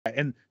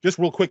And just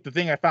real quick, the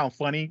thing I found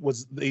funny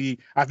was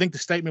I think the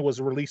statement was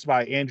released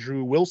by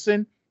Andrew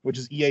Wilson, which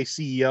is EA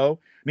CEO.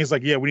 And he's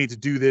like, yeah, we need to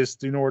do this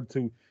in order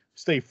to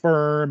stay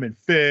firm and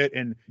fit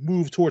and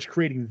move towards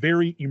creating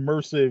very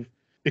immersive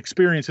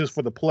experiences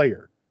for the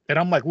player. And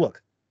I'm like,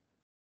 look,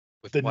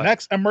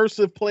 next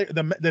immersive player,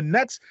 the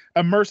next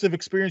immersive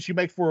experience you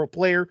make for a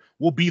player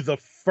will be the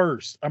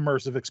first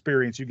immersive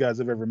experience you guys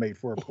have ever made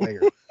for a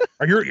player.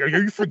 Are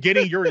you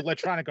forgetting your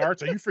Electronic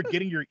Arts? Are you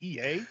forgetting your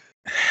EA?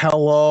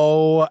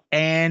 Hello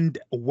and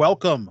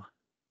welcome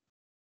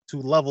to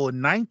level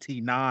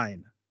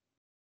 99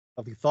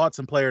 of the Thoughts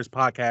and Players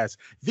podcast,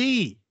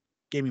 the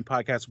gaming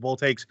podcast with all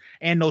takes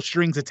and no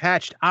strings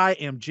attached. I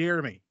am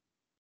Jeremy,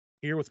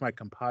 here with my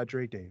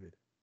compadre David.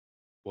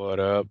 What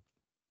up?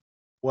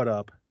 What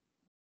up?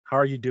 How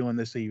are you doing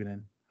this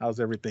evening? How's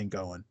everything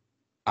going?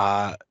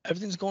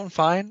 Everything's going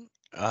fine.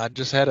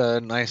 Just had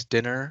a nice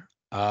dinner.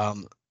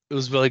 It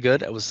was really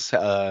good. It was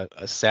a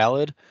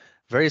salad,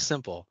 very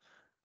simple.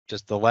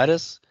 Just the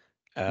lettuce,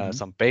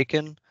 some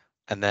bacon,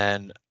 and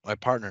then my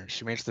partner,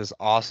 she makes this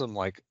awesome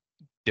like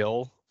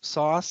dill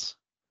sauce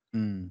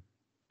and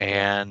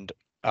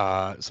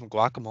some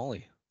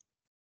guacamole.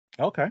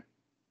 Okay.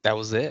 That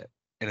was it.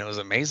 And it was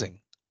amazing.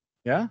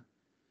 Yeah.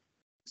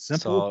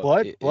 Simple,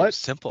 but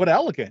simple, but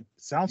elegant.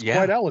 Sounds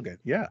quite elegant.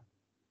 Yeah.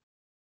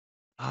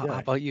 How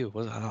about you?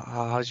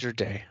 How's your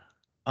day?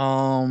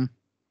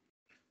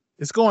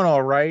 It's going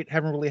all right.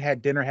 Haven't really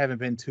had dinner. Haven't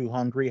been too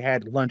hungry.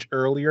 Had lunch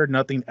earlier.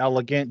 Nothing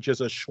elegant.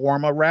 Just a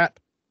shawarma wrap,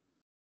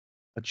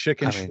 a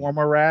chicken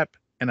shawarma wrap,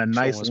 and a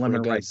nice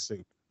lemon rice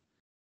soup.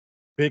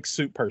 Big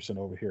soup person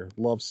over here.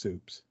 Love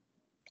soups.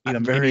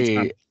 I'm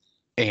very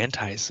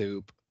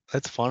anti-soup.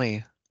 That's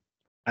funny.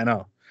 I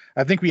know.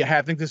 I think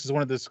this is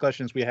one of the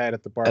discussions we had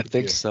at the barbecue. I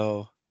think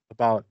so.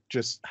 About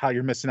just how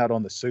you're missing out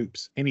on the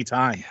soups.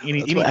 Anytime. Yeah,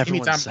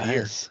 anytime of the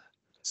year.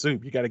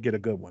 Soup, you got to get a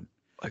good one.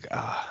 Like,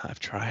 I've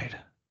tried.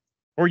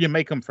 Or you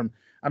make them from,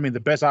 the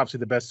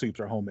best soups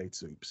are homemade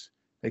soups.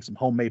 Make some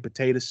homemade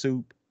potato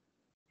soup.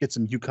 Get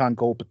some Yukon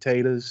Gold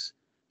potatoes.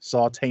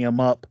 Saute them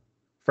up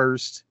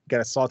first. You got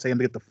to saute them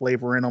to get the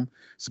flavor in them.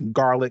 Some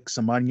garlic,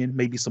 some onion,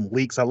 maybe some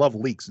leeks. I love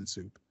leeks in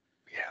soup.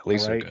 Yeah,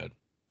 leeks are good.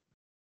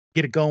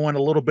 Get it going,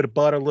 a little bit of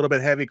butter, a little bit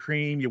of heavy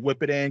cream. You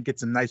whip it in, get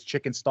some nice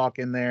chicken stock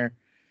in there.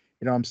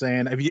 You know what I'm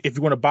saying? If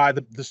you want to buy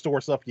the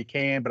store stuff, you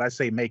can, but I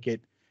say make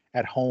it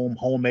at home,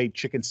 homemade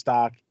chicken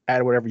stock.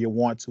 Add whatever you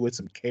want to it,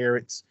 some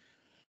carrots,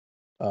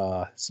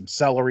 some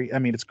celery.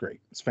 It's great.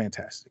 It's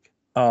fantastic.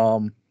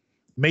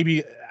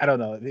 Maybe, I don't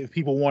know, if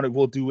people want it,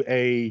 we'll do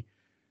a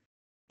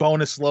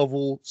bonus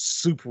level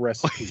soup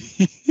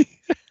recipe.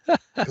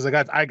 Because I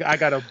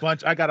got a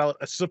bunch. I got a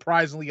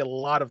surprisingly a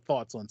lot of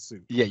thoughts on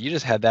soup. Yeah, you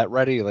just had that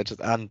ready, like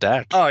just on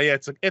deck. Oh yeah,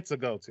 it's a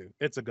go-to.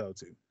 It's a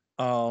go-to.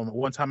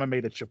 One time I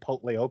made a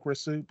chipotle okra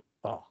soup.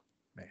 Oh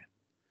man,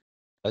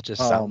 that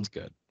just sounds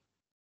good.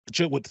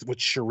 With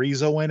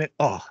chorizo in it.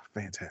 Oh,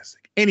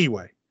 fantastic.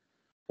 Anyway,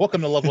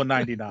 welcome to level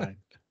 99,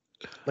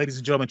 ladies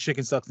and gentlemen,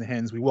 chicken sucks and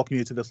hens. We welcome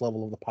you to this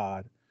level of the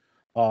pod.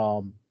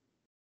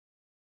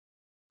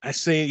 I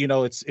say,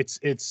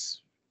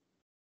 it's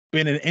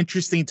been an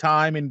interesting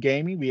time in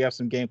gaming. We have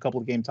a couple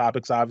of game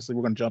topics, obviously,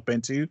 we're going to jump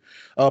into.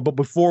 But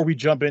before we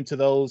jump into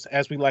those,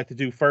 as we like to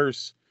do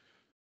first,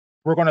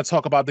 we're going to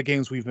talk about the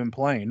games we've been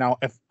playing. Now,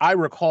 if I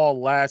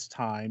recall last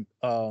time,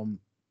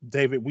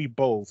 David, we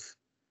both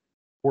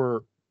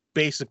were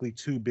basically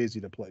too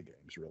busy to play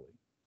games, really.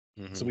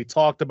 Mm-hmm. So we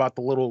talked about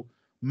the little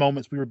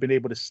moments we were been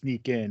able to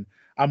sneak in.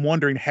 I'm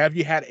wondering, have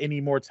you had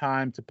any more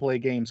time to play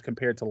games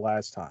compared to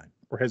last time?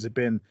 Or has it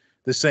been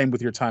the same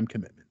with your time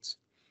commitments?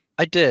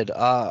 I did.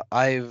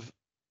 I've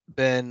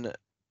been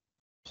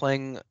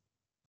playing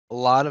a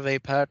lot of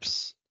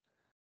Apex,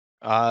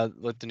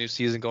 with the new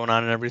season going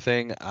on and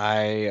everything.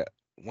 I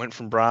went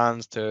from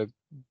bronze to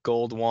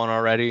gold 1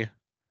 already.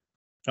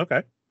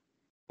 Okay.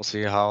 We'll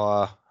see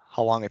how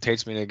long it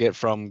takes me to get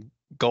from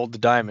gold to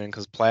diamond,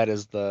 because plat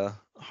is the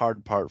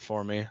hard part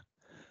for me.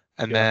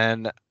 And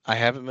then I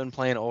haven't been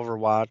playing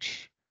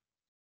Overwatch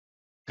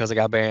because I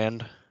got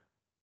banned.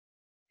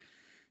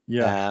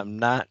 Yeah, I'm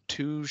not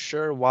too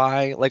sure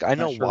why. Like, I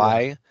know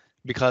why,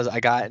 because I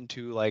got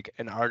into like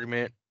an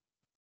argument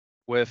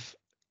with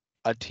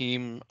a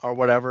team or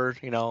whatever,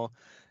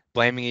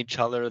 blaming each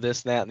other,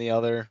 this, that, and the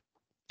other.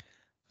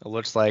 It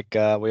looks like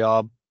we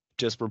all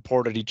just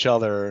reported each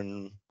other,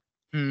 and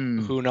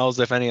who knows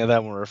if any of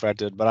them were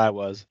affected, but I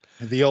was.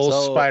 The old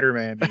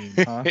Spider-Man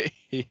meme,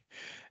 huh?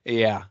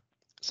 Yeah.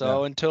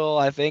 So until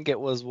I think it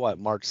was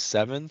March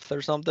 7th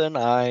or something,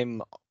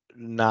 I'm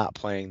not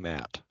playing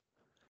that.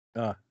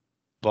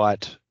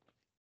 But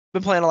I've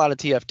been playing a lot of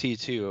TFT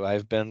too.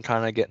 I've been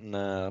kind of getting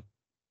a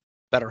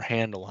better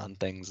handle on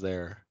things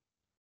there.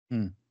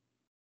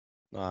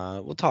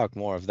 We'll talk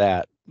more of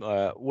that.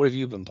 What have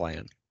you been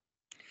playing?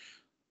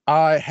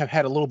 I have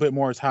had a little bit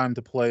more time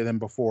to play than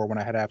before when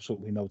I had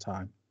absolutely no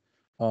time.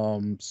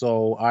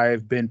 So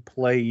I've been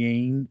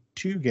playing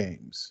 2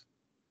 games.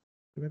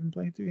 Have I been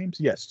playing 2 games?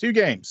 Yes, 2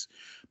 games.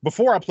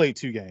 Before I played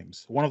 2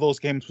 games. One of those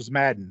games was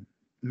Madden.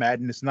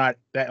 Madden is not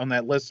that on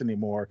that list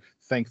anymore.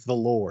 Thank the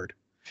Lord.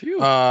 Phew.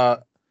 They're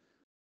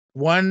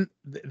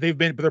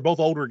both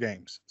older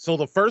games. So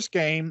the first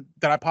game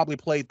that I probably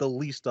played the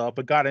least of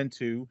but got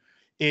into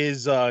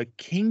is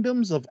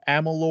Kingdoms of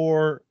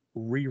Amalur: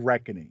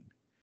 Re-Reckoning.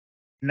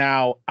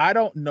 Now, I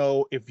don't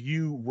know if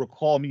you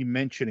recall me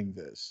mentioning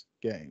this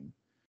game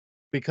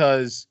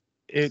because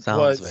it Sounds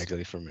was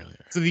vaguely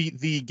familiar. so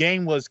the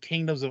game was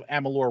Kingdoms of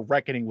Amalur: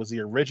 Reckoning was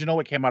the original.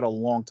 It came out a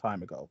long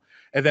time ago.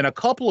 And then a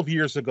couple of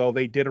years ago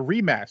they did a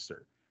remaster,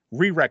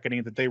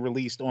 Re-Reckoning, that they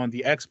released on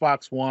the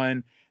Xbox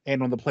One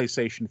and on the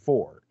PlayStation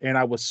 4. And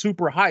I was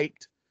super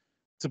hyped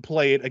to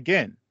play it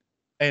again.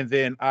 And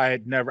then I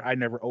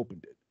never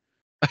opened it.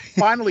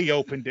 Finally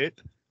opened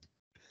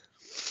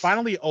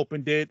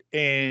it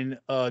and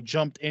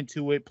jumped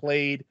into it,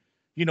 played,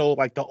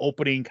 like the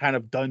opening kind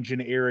of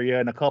dungeon area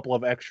and a couple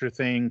of extra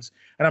things,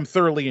 and I'm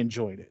thoroughly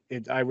enjoying it.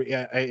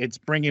 It's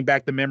bringing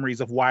back the memories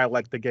of why I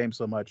like the game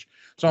so much.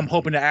 So I'm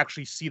hoping to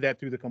actually see that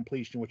through the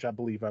completion, which I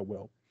believe I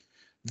will.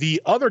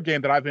 The other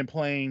game that I've been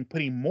playing,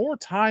 putting more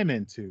time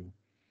into,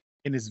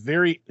 and it's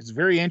very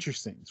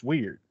interesting. It's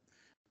weird.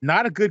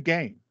 Not a good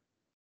game.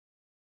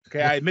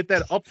 Okay, I admit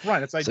that up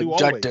front, as I do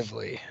always.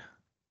 Subjectively.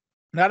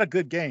 Not a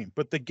good game,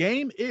 but the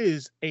game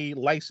is a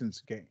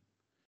licensed game.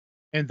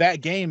 And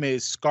that game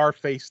is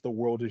Scarface: The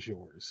World Is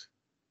Yours.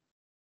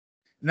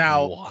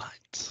 Now,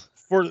 what?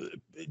 For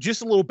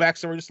just a little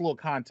backstory, just a little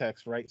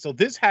context, right? So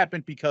this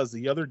happened because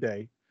the other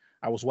day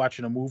I was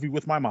watching a movie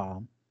with my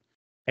mom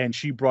and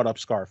she brought up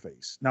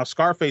Scarface. Now,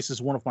 Scarface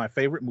is one of my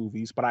favorite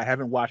movies, but I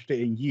haven't watched it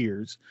in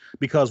years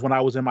because when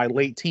I was in my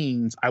late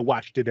teens, I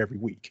watched it every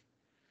week.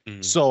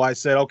 So I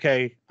said,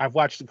 okay, I've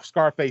watched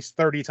Scarface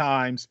 30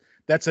 times.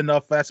 That's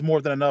enough. That's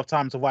more than enough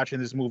times of watching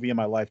this movie in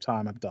my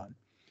lifetime. I'm done.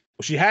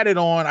 Well, she had it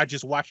on. I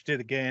just watched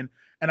it again.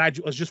 And I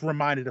was just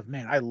reminded of,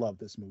 man, I love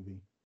this movie.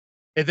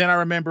 And then I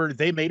remember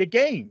they made a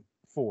game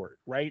for it,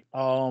 right?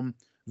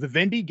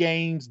 Vivendi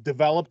Games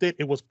developed it.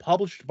 It was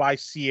published by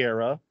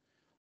Sierra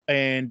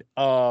and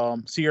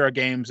Sierra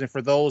Games. And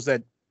for those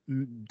that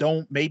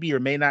don't maybe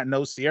or may not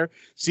know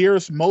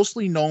Sierra's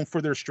mostly known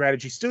for their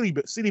strategy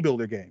city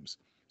builder games.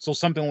 So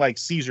something like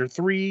Caesar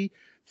 3,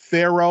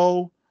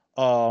 Pharaoh,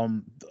 I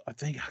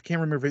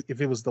can't remember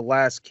if it was The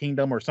Last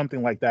Kingdom or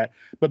something like that,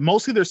 but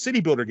mostly they're city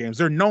builder games.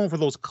 They're known for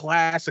those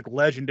classic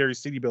legendary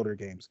city builder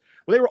games.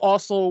 Well, they were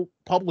also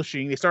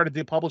they started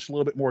to publish a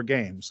little bit more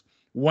games.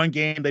 One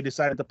game they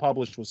decided to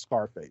publish was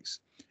Scarface.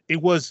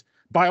 It was,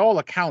 by all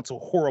accounts, a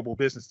horrible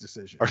business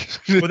decision.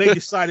 But they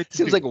decided to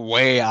seems like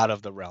way out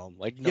of the realm.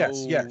 Like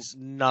yes.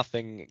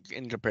 Nothing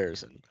in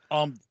comparison.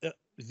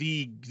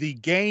 The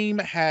game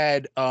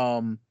had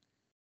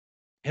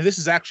and this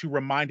is actually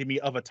reminding me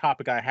of a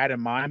topic I had in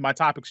mind. My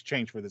topics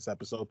changed for this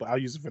episode, but I'll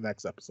use it for the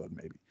next episode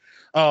maybe.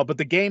 But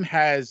the game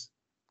has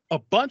a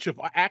bunch of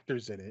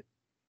actors in it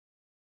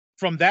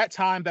from that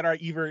time that are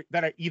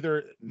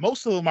either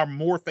most of them are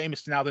more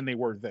famous now than they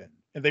were then,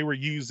 and they were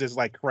used as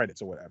like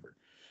credits or whatever.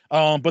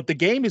 But the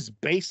game is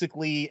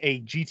basically a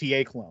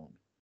GTA clone.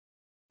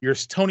 You're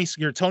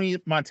Tony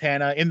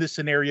Montana. In this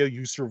scenario,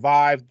 you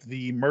survived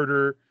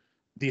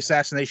the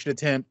assassination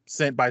attempt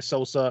sent by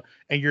Sosa,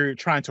 and you're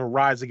trying to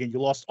rise again. You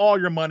lost all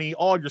your money,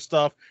 all your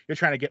stuff. You're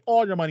trying to get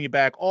all your money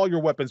back, all your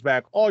weapons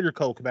back, all your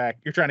coke back.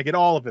 You're trying to get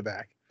all of it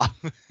back.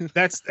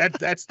 That's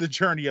the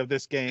journey of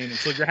this game. And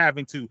so you're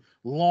having to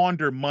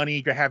launder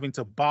money. You're having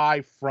to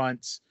buy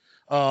fronts.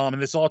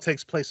 And this all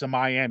takes place in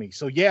Miami.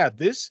 So yeah,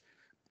 this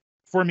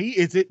for me,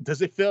 is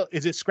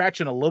it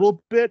scratching a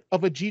little bit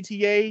of a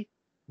GTA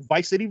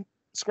Vice City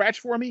scratch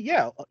for me?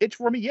 Yeah, it's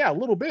for me. Yeah, a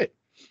little bit.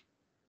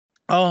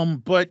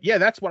 But yeah,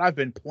 that's what I've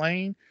been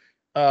playing.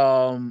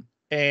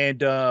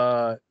 And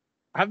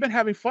I've been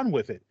having fun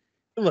with it.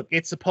 Look,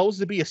 it's supposed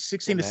to be a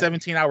 16 to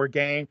 17 hour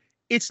game.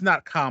 It's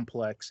not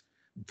complex.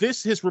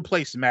 This has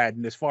replaced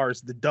Madden as far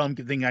as the dumb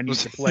thing I need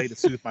to play to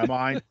soothe my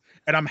mind.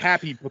 And I'm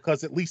happy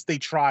because at least they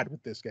tried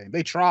with this game.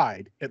 They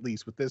tried at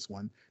least with this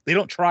one. They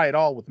don't try at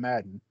all with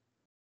Madden.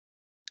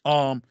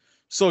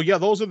 So yeah,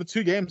 those are the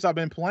two games I've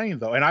been playing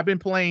though. And I've been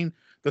playing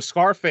the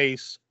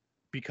Scarface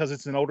because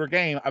it's an older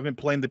game. I've been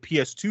playing the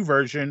PS2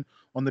 version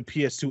on the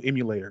PS2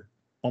 emulator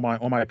on my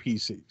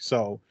PC.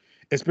 So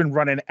it's been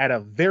running at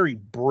a very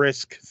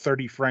brisk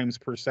 30 frames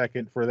per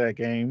second for that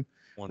game.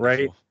 Wonderful.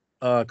 Right?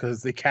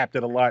 Because they capped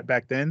it a lot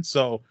back then.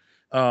 So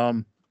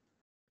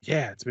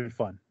yeah, it's been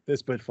fun.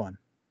 It's been fun.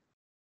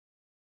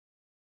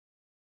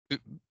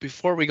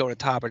 Before we go to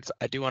topics,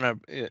 I do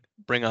want to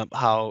bring up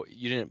how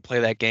you didn't play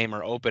that game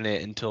or open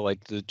it until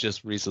like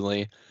just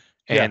recently.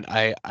 And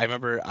yeah. I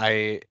remember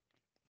I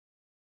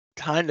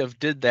kind of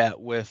did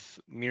that with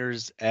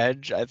Mirror's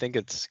Edge. I think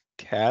it's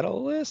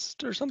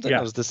Catalyst or something. Yeah.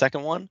 That was the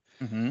second one.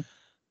 Mm-hmm.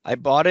 I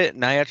bought it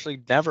and I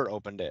actually never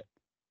opened it.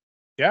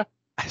 Yeah.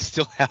 I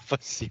still have a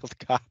sealed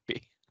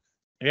copy.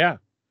 Yeah.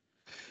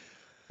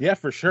 Yeah,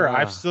 for sure.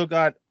 I've still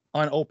got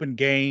unopened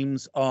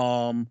games.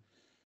 My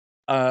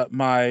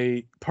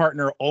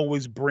partner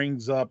always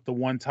brings up the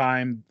one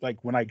time, like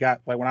when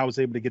I was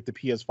able to get the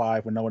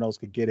PS5 when no one else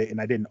could get it, and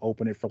I didn't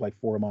open it for like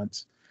 4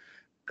 months.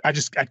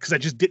 Because I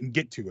just didn't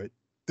get to it.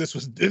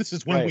 this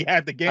is when we Right.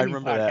 had the I gaming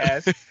remember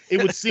podcast. that.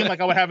 It would seem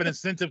like I would have an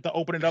incentive to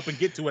open it up and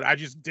get to it. I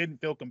just didn't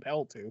feel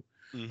compelled to.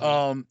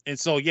 And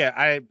so yeah,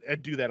 I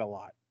do that a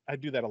lot. I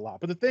do that a lot.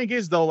 But the thing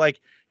is though, like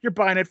you're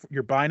buying it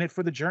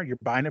for the journey. You're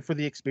buying it for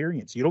the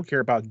experience. You don't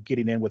care about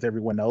getting in with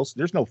everyone else.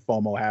 There's no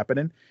FOMO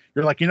happening.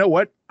 You're like, you know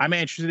what? I'm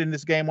interested in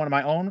this game on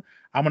my own.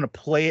 I'm gonna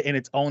play it in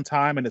its own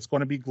time, and it's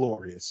gonna be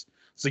glorious.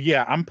 So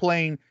yeah, I'm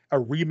playing a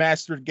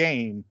remastered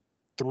game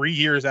 3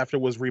 years after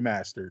it was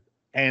remastered,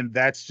 and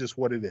that's just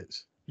what it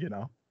is. You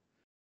know.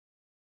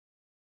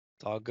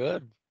 It's all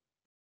good.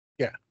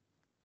 Yeah.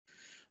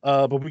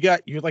 But we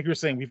got you like you were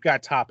saying, we've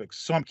got topics.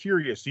 So I'm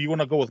curious. Do you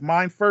want to go with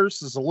mine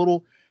first? It's a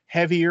little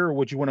heavier, or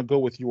would you want to go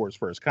with yours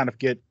first? Kind of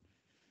get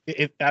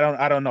it.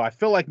 I don't know. I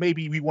feel like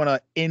maybe we want to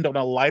end on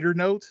a lighter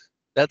note.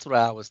 That's what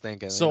I was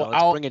thinking. So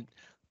Let's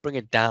bring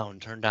it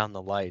down, turn down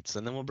the lights,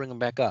 and then we'll bring them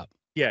back up.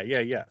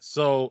 Yeah.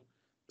 So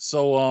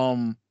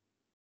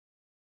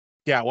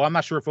yeah. Well, I'm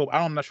not sure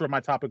I'm not sure if my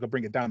topic will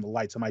bring it down the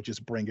lights. I might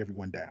just bring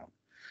everyone down.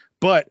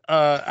 But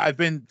I've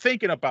been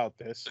thinking about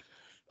this.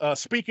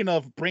 Speaking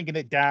of bringing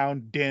it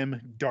down, dim,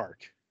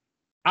 dark,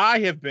 I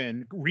have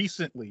been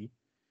recently,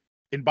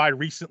 and by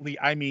recently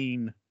I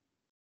mean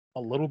a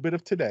little bit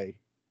of today,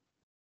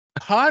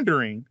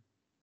 pondering: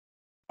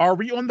 are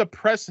we on the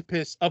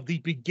precipice of the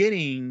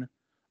beginning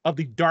of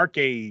the dark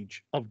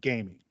age of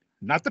gaming?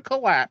 Not the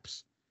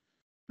collapse,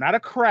 not a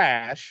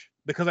crash,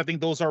 because I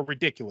think those are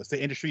ridiculous.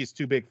 The industry is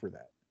too big for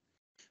that.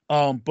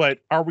 But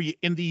are we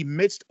in the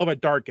midst of a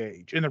dark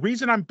age? And the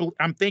reason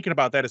I'm thinking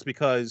about that is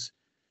because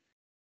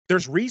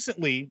there's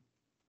recently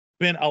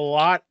been a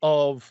lot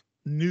of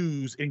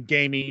news in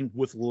gaming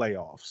with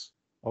layoffs.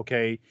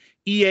 Okay.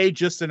 EA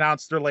just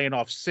announced they're laying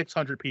off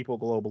 600 people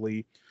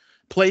globally.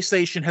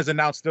 PlayStation has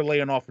announced they're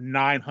laying off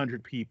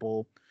 900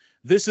 people.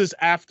 This is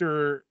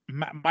after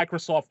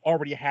Microsoft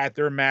already had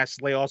their mass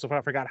layoffs of,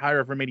 I forgot,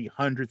 however many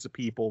hundreds of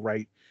people,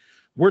 right?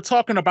 We're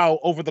talking about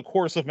over the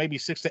course of maybe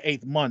 6 to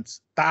 8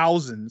 months,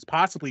 thousands,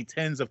 possibly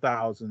tens of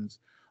thousands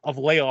of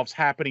layoffs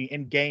happening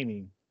in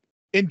gaming,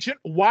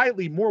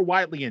 more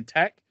widely in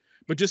tech,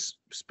 but just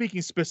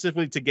speaking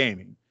specifically to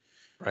gaming.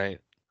 Right.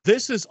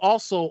 This is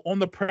also on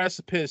the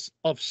precipice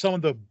of some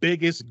of the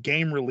biggest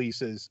game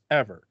releases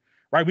ever,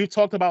 right? We've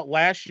talked about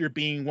last year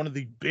being one of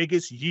the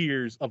biggest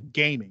years of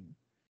gaming,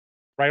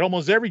 right?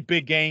 Almost every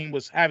big game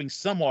was having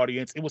some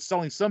audience. It was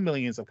selling some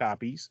millions of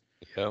copies,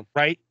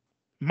 right?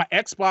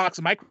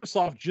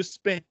 Microsoft just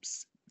spent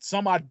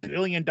some odd $1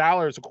 billion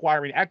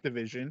acquiring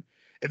Activision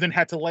and then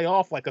had to lay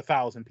off like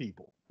 1,000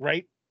 people,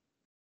 right?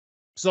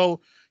 So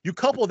you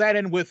couple that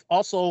in with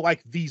also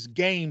like these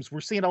games,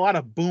 we're seeing a lot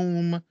of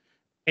boom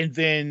and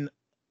then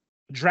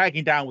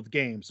dragging down with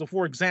games. So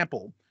for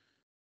example,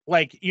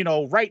 like,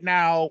 right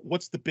now,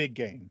 what's the big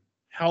game?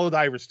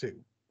 Helldivers 2.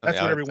 That's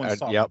what everyone's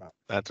talking about.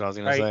 That's what I was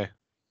going to say.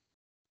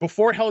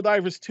 Before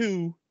Helldivers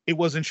 2, it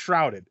was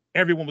Enshrouded.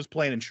 Everyone was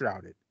playing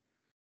Enshrouded.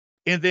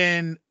 And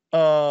then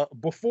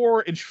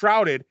before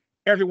Enshrouded,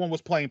 everyone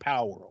was playing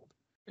Power World.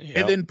 Yep.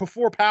 And then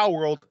before Power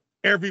World,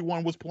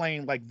 everyone was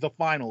playing like the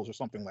finals or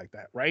something like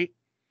that, right?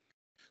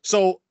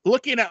 So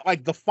looking at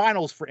like the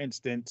finals, for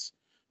instance,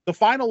 the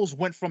finals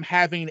went from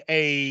having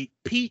a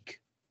peak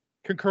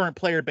concurrent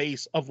player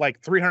base of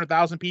like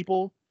 300,000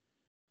 people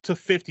to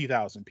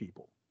 50,000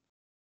 people.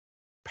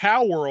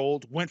 Power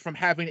World went from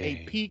having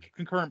a peak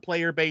concurrent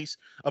player base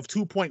of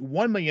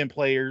 2.1 million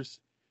players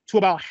to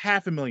about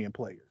 500,000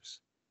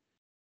 players.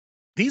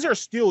 These are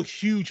still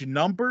huge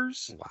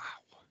numbers. Wow.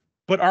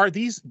 But are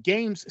these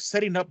games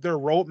setting up their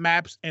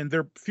roadmaps and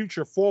their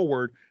future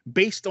forward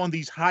based on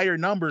these higher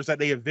numbers that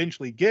they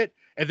eventually get,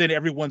 and then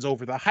everyone's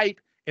over the hype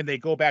and they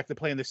go back to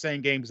playing the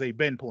same games they've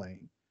been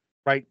playing,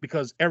 right?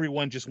 Because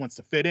everyone just wants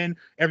to fit in.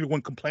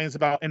 Everyone complains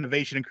about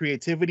innovation and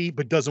creativity,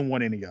 but doesn't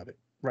want any of it,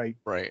 right?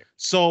 Right.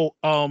 So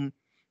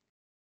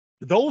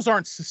those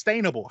aren't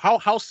sustainable.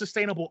 How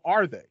sustainable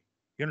are they?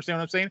 You understand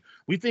what I'm saying?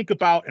 We think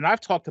about, and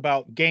I've talked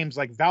about games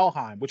like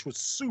Valheim, which was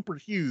super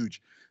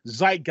huge,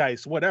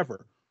 Zeitgeist,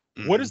 whatever.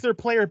 What is their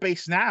player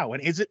base now?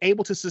 And is it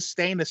able to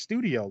sustain a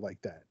studio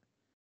like that?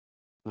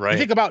 Right. You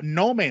think about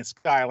No Man's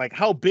Sky, like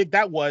how big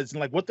that was,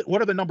 and like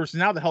what are the numbers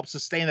now that help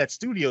sustain that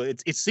studio?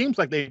 It seems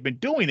like they've been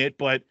doing it,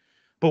 but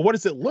what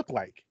does it look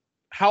like?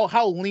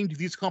 How lean do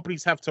these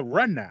companies have to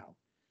run now?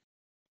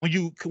 When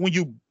you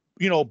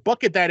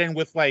bucket that in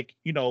with like,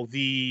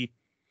 the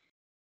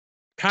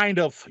kind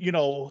of,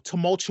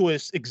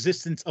 tumultuous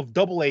existence of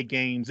AA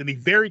games and the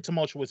very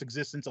tumultuous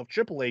existence of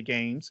AAA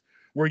games,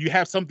 where you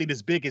have something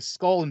as big as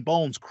Skull and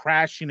Bones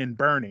crashing and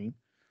burning.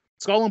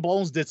 Skull and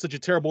Bones did such a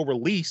terrible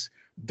release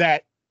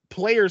that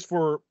players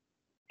for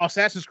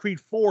Assassin's Creed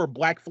 4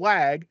 Black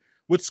Flag,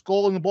 which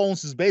Skull and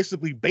Bones is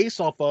basically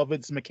based off of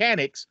its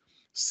mechanics,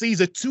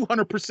 sees a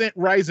 200%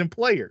 rise in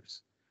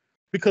players.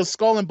 Because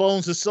Skull and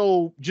Bones is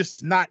so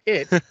just not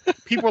it.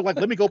 People are like,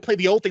 let me go play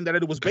the old thing that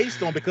it was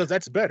based on because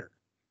that's better.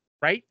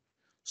 Right?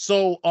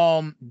 So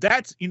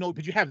that's,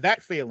 but you have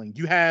that failing.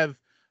 You have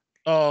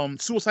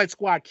Suicide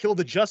Squad Kill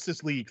the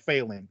Justice League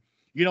failing.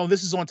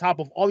 This is on top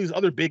of all these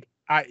other big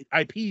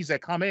IPs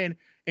that come in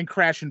and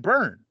crash and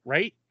burn,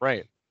 right?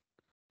 Right.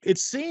 it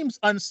seems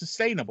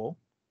unsustainable.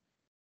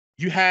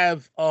 You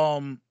have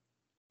console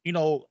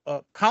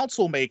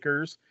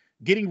makers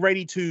getting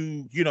ready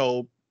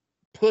to,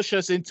 push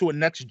us into a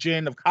next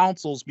gen of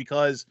consoles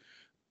because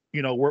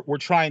we're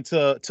trying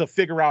to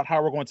figure out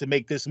how we're going to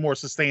make this more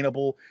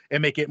sustainable and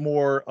make it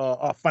more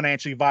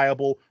financially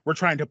viable. We're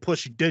trying to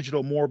push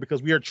digital more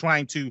because we are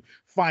trying to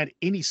find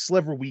any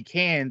sliver we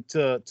can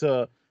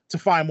to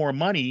find more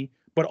money,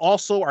 but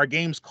also our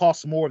games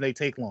cost more, they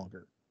take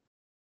longer.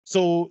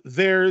 So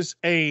there's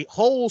a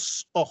whole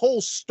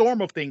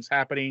storm of things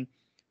happening,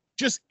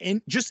 just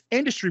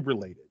industry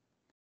related.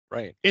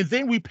 Right. And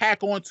then we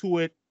pack onto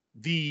it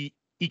the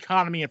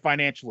economy and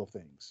financial of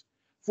things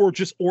for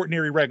just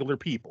ordinary regular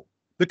people,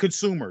 the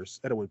consumers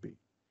that it would be.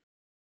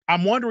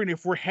 I'm wondering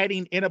if we're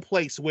heading in a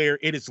place where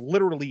it is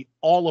literally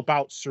all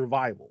about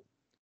survival,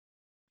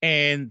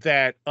 and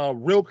that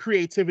real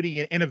creativity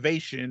and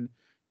innovation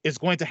is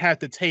going to have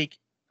to take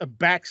a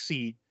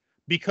backseat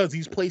because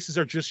these places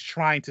are just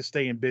trying to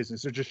stay in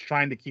business. They're just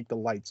trying to keep the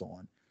lights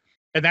on.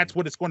 And that's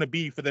what it's going to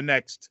be for the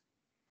next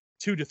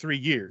 2 to 3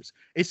 years.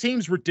 It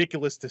seems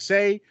ridiculous to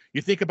say.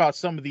 You think about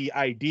some of the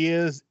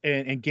ideas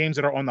and games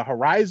that are on the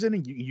horizon,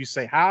 and you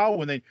say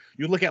how, and then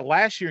you look at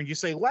last year and you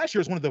say last year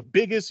was one of the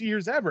biggest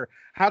years ever.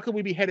 How could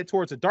we be headed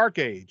towards a dark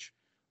age?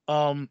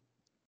 Sometimes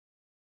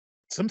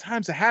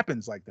it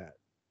happens like that.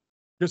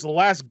 There's the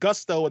last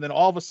gusto, and then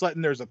all of a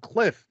sudden there's a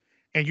cliff,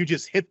 and you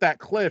just hit that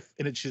cliff,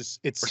 and it's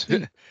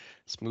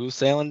smooth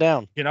sailing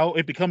down.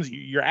 It becomes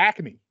your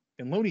Acme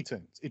in Looney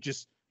Tunes.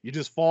 You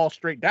just fall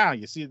straight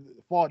down. You see it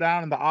fall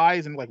down in the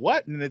eyes, and like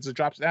what? And it just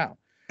drops down.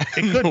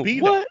 It could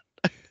be what?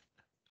 That.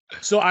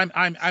 So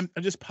I'm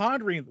just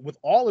pondering with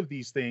all of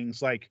these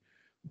things, like,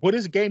 what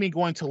is gaming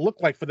going to look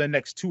like for the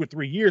next 2 or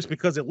 3 years?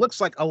 Because it looks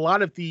like a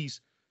lot of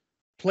these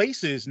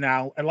places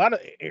now, a lot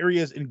of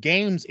areas in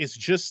games, is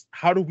just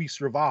how do we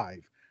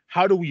survive?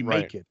 How do we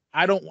make it?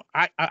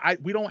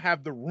 We don't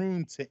have the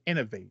room to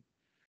innovate,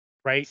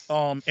 right?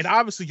 And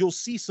obviously you'll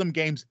see some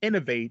games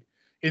innovate,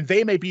 and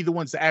they may be the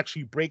ones that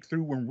actually break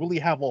through and really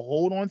have a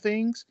hold on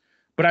things.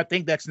 But I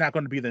think that's not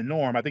going to be the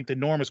norm. I think the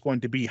norm is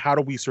going to be, how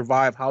do we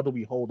survive? How do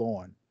we hold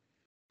on?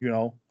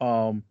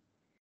 And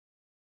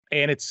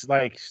it's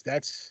like,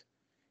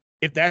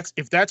 if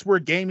that's where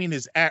gaming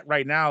is at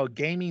right now,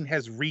 gaming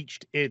has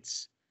reached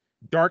its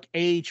dark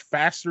age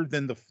faster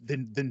than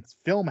than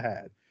film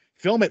had.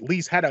 Film at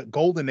least had a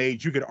golden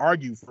age, you could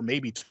argue, for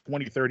maybe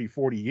 20, 30,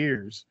 40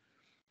 years.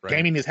 Right.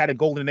 Gaming has had a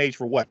golden age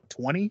for what,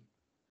 20?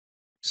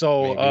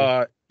 So,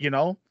 and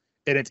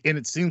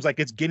it seems like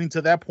it's getting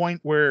to that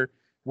point where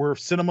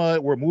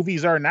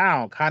movies are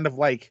now kind of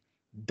like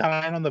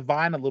dying on the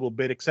vine a little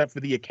bit, except for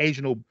the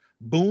occasional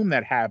boom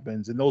that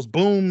happens. And those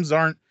booms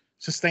aren't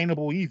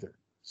sustainable either.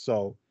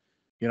 So,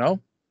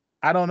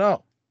 I don't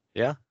know.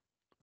 Yeah.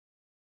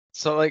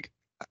 So like,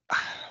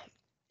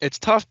 it's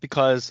tough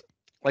because,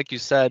 like you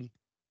said,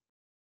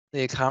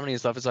 the economy and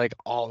stuff is like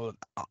all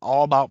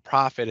about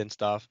profit and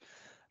stuff.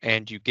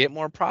 And you get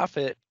more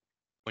profit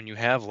when you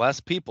have less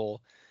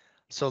people.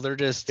 So they're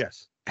just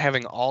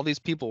having all these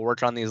people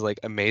work on these like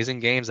amazing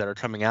games that are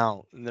coming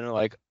out. And they're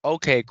like,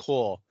 okay,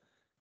 cool.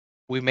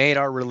 We made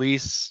our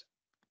release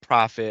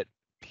profit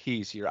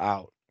piece. You're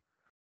out.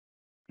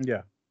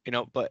 Yeah.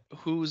 But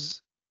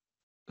who's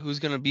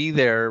going to be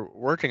there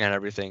working on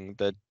everything?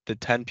 The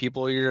 10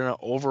 people you're going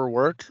to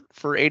overwork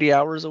for 80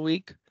 hours a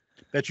week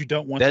that you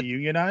don't want to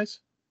unionize?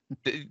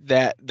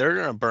 That they're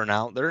going to burn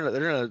out. They're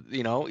going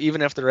to,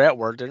 even if they're at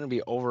work, they're going to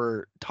be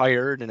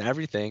overtired and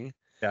everything.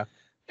 Yeah.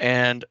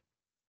 And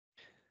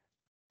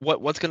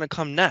what's going to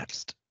come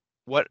next?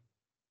 What,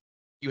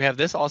 you have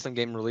this awesome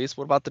game release.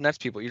 What about the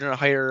next people? You're going to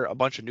hire a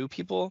bunch of new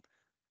people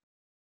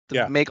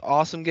to make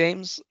awesome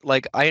games?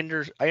 Like, I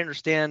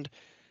understand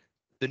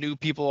the new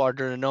people are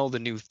going to know the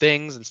new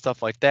things and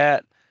stuff like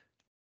that.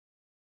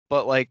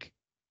 But like,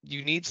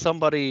 you need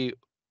somebody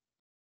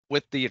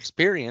with the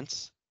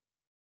experience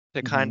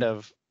to kind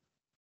of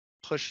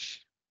push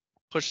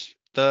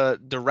the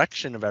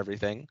direction of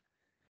everything.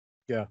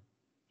 Yeah.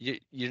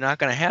 You're not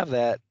going to have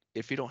that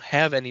if you don't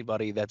have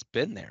anybody that's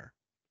been there.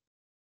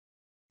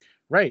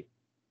 Right.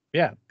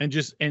 Yeah. And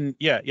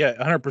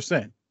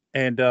 100%.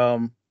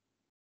 And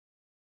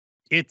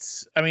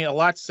it's, I mean, a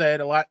lot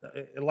said, a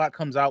lot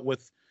comes out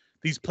with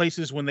these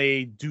places when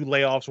they do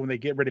layoffs, when they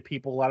get rid of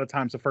people. A lot of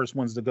times the first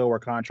ones to go are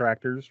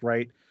contractors,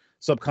 right?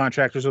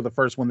 Subcontractors are the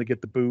first one to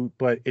get the boot.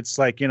 But it's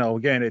like,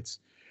 again, it's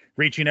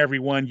reaching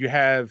everyone. You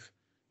have,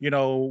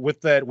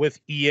 with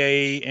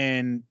EA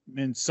and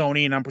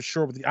Sony, and I'm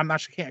sure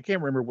I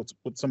can't remember what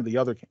some of the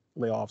other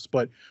layoffs,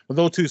 but with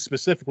those two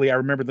specifically, I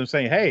remember them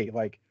saying, hey,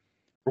 like,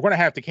 we're going to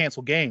have to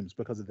cancel games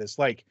because of this.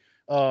 Like,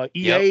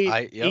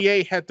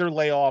 EA had their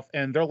layoff,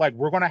 and they're like,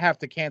 we're going to have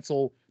to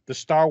cancel the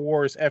Star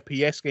Wars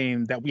FPS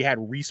game that we had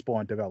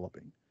Respawn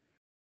developing.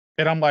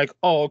 And I'm like,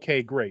 oh,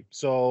 okay, great.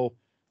 So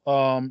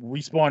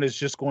Respawn is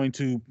just going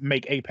to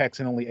make Apex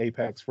and only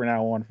Apex for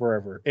now on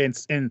forever. And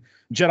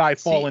Jedi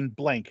Fallen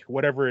blank,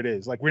 whatever it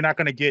is. Like, we're not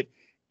going to get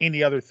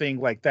any other thing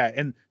like that.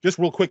 And just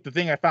real quick, the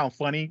thing I found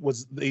funny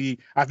was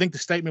I think the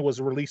statement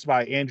was released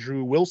by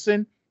Andrew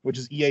Wilson, which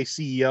is EA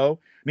CEO, and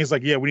he's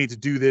like, yeah, we need to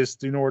do this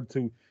in order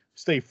to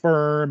stay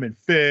firm and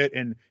fit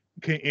and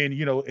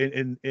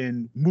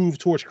move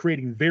towards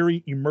creating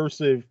very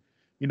immersive,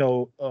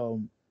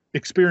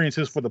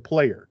 experiences for the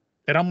player.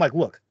 And I'm like,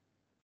 look,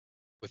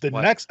 With the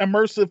what? next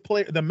immersive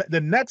play,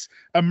 the next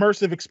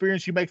immersive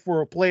experience you make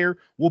for a player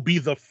will be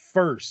the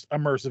first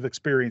immersive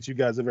experience you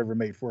guys have ever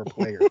made for a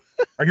player.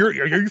 Are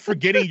you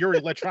forgetting your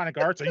Electronic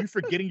Arts? Are you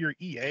forgetting your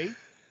EA?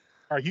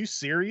 Are you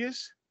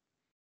serious?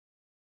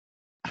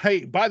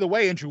 Hey, by the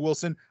way, Andrew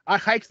Wilson, I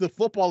hiked the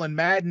football in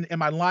Madden and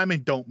my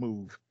linemen don't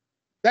move.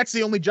 That's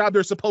the only job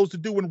they're supposed to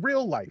do in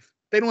real life.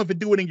 They don't have to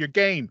do it in your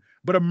game,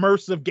 but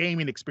immersive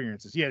gaming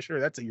experiences. Yeah, sure,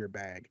 that's in your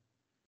bag.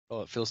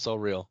 Oh, it feels so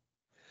real.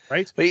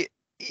 Right? But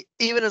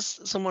even as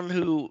someone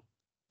who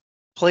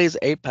plays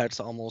Apex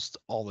almost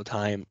all the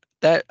time,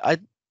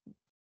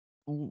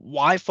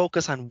 why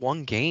focus on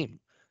one game?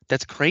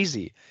 That's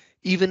crazy.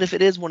 Even if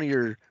it is one of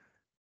your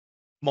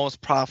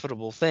most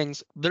profitable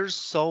things, there's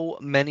so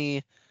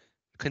many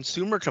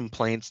consumer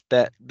complaints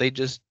that they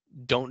just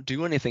don't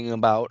do anything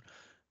about.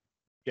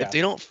 Yeah. If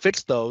they don't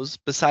fix those,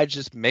 besides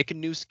just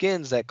making new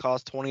skins that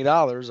cost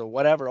 $20 or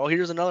whatever, oh,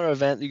 here's another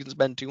event you can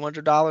spend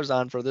 $200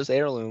 on for this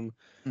heirloom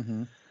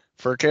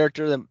for a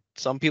character that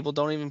some people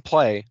don't even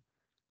play,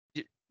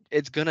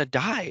 it's gonna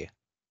die.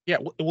 Yeah,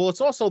 well,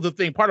 it's also the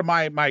thing. Part of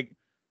my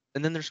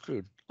and then they're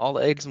screwed. All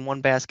the eggs in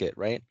one basket,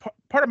 right?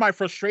 Part of my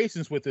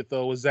frustrations with it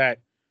though is that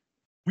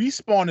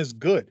Respawn is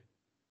good.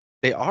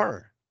 They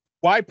are.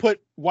 Why put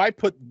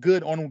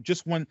good on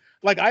just one?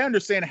 Like, I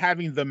understand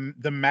having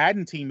the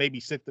Madden team maybe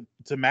stick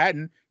to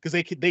Madden because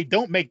they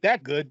don't make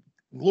that good.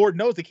 Lord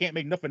knows they can't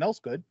make nothing else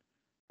good,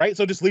 right?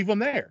 So just leave them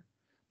there.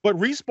 But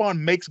Respawn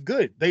makes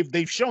good.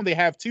 They've shown they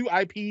have 2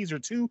 IPs or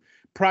 2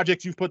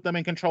 projects you've put them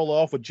in control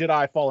of with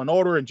Jedi Fallen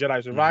Order and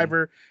Jedi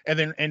Survivor, and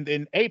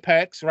then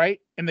Apex, right?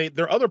 And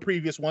their other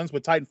previous ones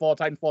with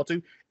Titanfall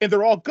 2, and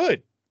they're all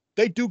good.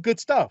 They do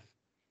good stuff.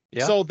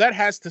 Yeah. So that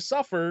has to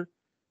suffer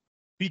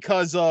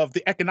because of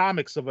the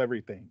economics of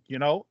everything,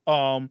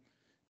 and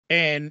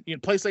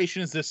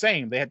PlayStation is the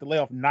same. They had to lay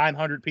off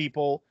 900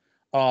 people.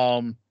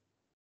 I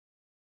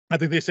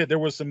think they said there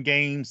were some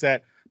games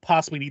that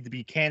possibly need to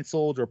be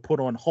canceled or put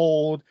on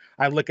hold.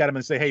 I look at them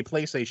and say, hey,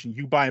 PlayStation,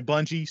 you buying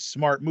Bungie?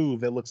 Smart move.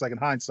 That looks like in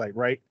hindsight,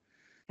 right?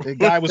 The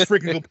guy was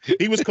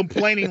he was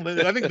complaining.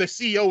 I think the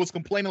CEO was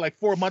complaining like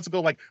 4 months ago,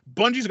 like,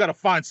 Bungie's got to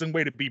find some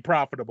way to be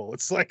profitable.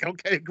 It's like,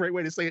 okay, great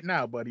way to say it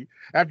now, buddy,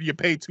 after you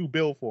pay $2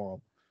 billion for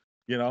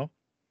them,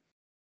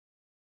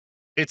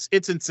 It's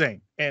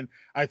insane. And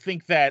I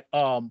think that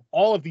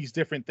all of these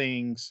different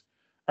things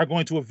are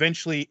going to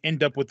eventually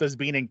end up with us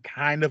being in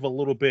kind of a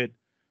little bit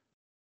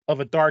of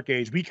a dark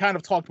age. We kind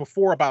of talked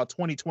before about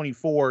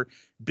 2024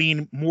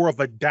 being more of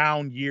a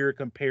down year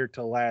compared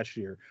to last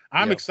year.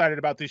 I'm excited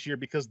about this year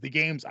because the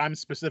games I'm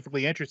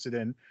specifically interested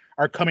in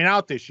are coming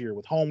out this year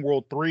with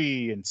Homeworld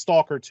 3 and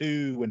Stalker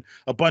 2 and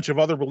a bunch of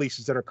other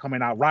releases that are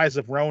coming out, Rise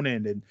of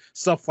Ronin and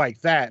stuff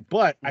like that.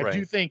 But I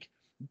do think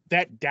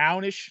that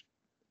downish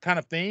kind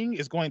of thing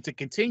is going to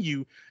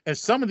continue, and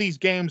some of these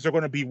games are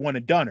going to be one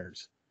and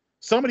doneers.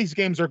 Some of these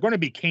games are going to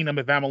be Kingdom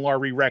of Amalur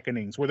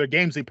Re-Reckonings, where they're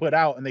games they put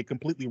out and they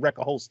completely wreck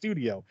a whole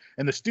studio,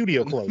 and the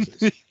studio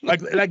closes.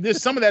 like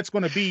this, some of that's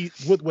going to be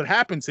what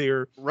happens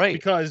here, right?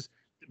 Because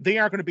they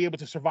aren't going to be able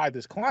to survive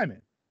this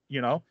climate,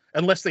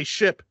 unless they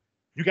ship.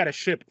 You got to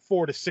ship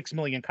 4 to 6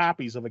 million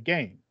copies of a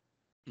game,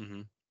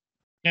 and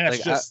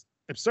that's just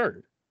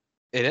absurd.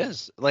 It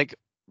is. Like,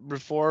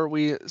 before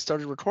we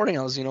started recording,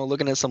 I was,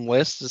 looking at some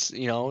lists, just,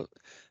 get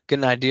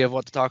an idea of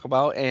what to talk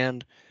about,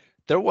 and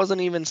there wasn't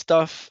even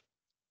stuff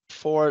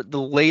for the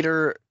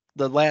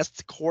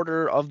last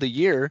quarter of the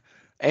year,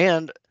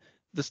 and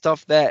the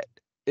stuff that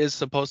is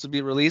supposed to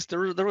be released,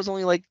 there was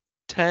only like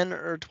 10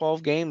 or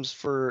 12 games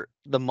for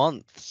the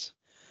months.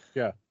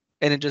 Yeah.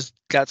 And it just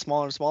got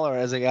smaller and smaller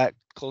as it got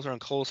closer and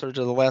closer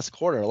to the last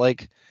quarter.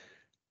 Like,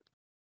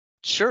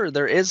 sure,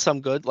 there is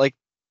some good, like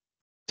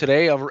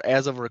today,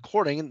 as of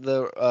recording,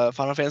 the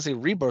Final Fantasy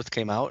Rebirth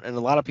came out, and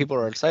a lot of people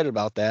are excited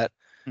about that,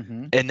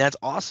 and that's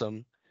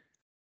awesome.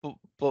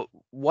 But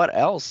what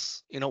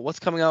else? What's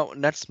coming out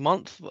next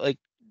month? Like,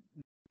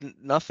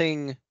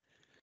 nothing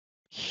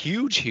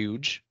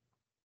huge,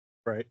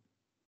 right?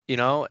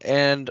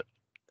 And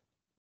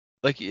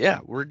like, yeah,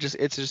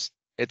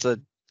 it's a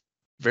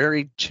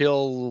very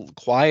chill,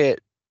 quiet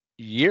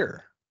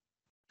year.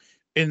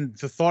 And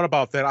the thought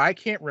about that, I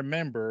can't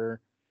remember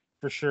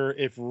for sure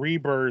if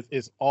Rebirth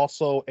is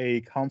also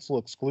a console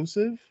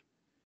exclusive.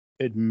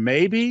 It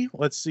may be.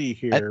 Let's see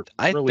here.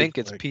 I think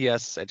it's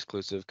PS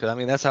exclusive,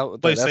 because that's how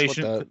that's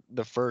what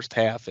the first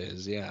half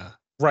is. Yeah.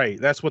 Right.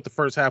 That's what the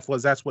first half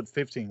was. That's what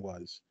 15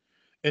 was.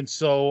 And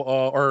so,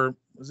 or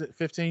was it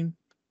 15?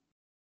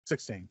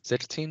 16.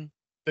 16?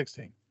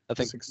 16. I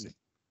think 16.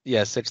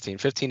 Yeah, 16.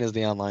 15 is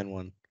the online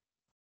one.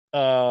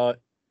 I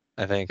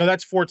think. No,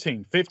 that's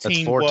 14.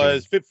 15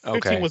 was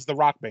 15 was the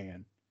Rock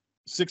Band.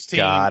 16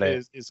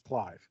 is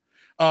Clive.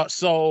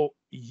 So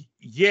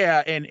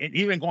yeah, and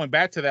even going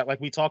back to that,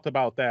 like we talked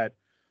about that,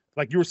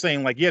 like you were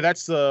saying, like, yeah,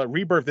 that's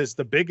Rebirth is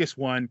the biggest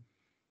one.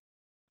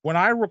 when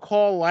I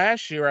recall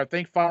last year, I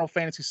think Final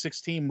Fantasy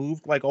 16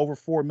 moved like over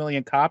 4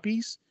 million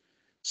copies.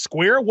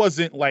 Square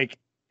wasn't like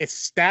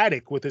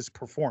ecstatic with his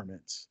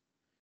performance.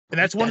 And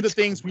that's one of the That's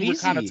things we were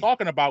kind of crazy.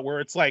 talking about, where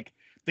it's like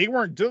they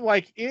weren't doing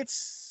like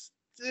it's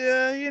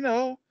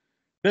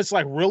it's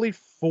like really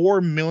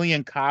 4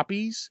 million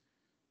copies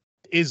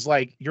is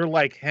like you're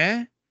like,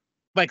 huh?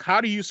 Like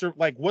how do you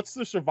like what's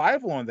the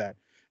survival on that?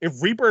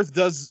 If Rebirth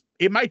does,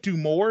 it might do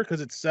more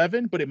because it's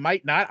 7, but it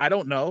might not. I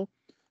don't know.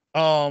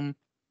 Um,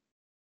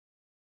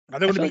 I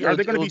feel like are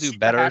they going to it'll be do super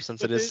better happy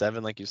since it with is it?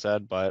 7, like you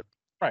said, but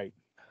Right.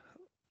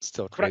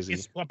 still But crazy.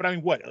 but I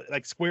mean, what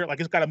like Square like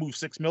it's got to move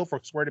 6 mil for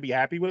Square to be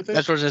happy with it,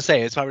 That's what I was gonna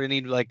say. It's probably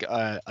need like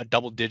a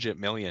double-digit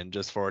million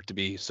just for it to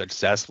be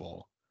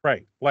successful.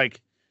 right?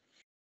 Like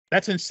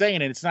that's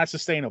insane and it's not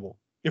sustainable.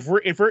 If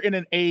we're in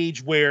an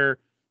age where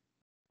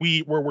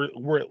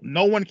where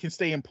no one can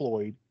stay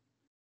employed,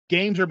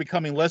 games are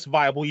becoming less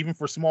viable even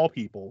for small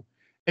people,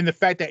 and the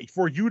fact that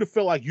for you to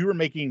feel like you're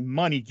making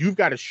money, you've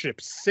got to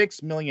ship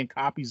 6 million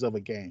copies of a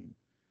game.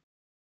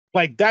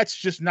 Like that's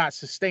just not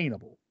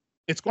sustainable.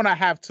 It's gonna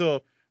have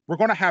to we're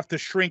gonna have to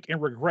shrink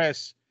and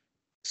regress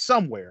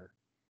somewhere.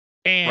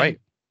 And Right.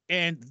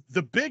 and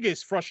the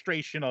biggest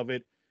frustration of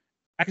it,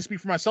 I can speak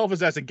for myself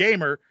as a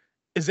gamer,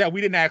 is that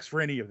we didn't ask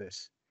for any of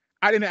this.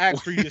 I didn't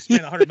ask for you to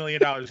spend $100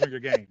 million on your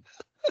game.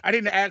 I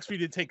didn't ask for you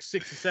to take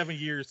 6 to 7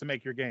 years to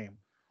make your game.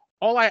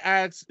 All I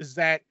ask is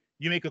that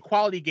you make a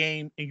quality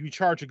game and you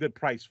charge a good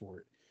price for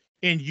it.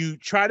 And you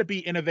try to be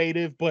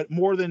innovative, but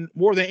more than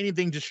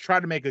anything, just try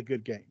to make a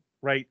good game,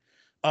 right?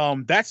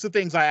 That's the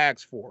things I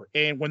asked for.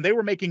 And when they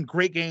were making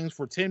great games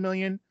for 10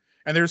 million,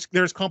 and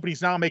there's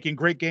companies now making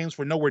great games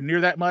for nowhere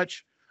near that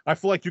much, I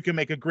feel like you can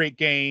make a great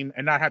game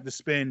and not have to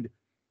spend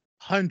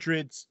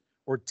hundreds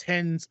or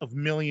tens of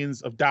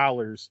millions of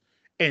dollars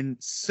in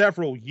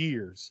several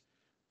years.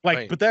 Like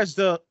Right.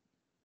 Bethesda,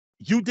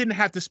 you didn't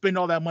have to spend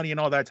all that money and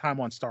all that time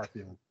on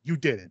Starfield. You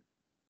didn't.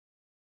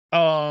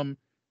 Um,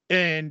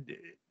 and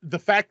the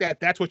fact that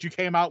that's what you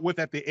came out with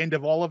at the end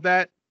of all of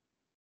that,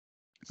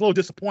 it's a little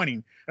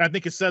disappointing. And I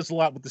think it says a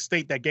lot with the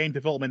state that game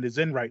development is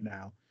in right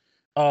now.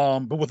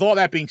 But with all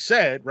that being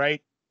said,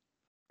 right,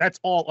 that's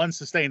all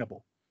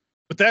unsustainable.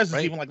 Bethesda's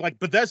Right. even like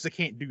Bethesda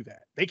can't do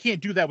that. They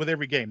can't do that with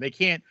every game. They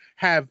can't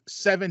have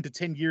 7 to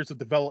 10 years of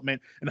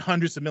development and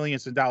hundreds of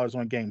millions of dollars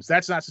on games.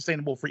 That's not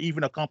sustainable for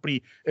even a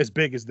company as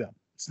big as them.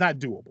 It's not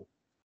doable.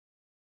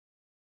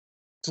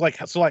 So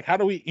like how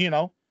do we,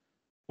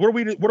 what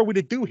are we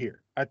to do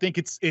here? I think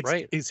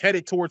Right. it's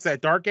headed towards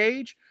that dark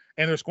age,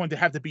 and there's going to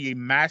have to be a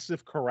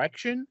massive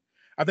correction.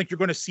 I think you're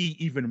going to see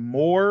even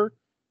more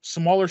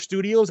smaller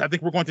studios. I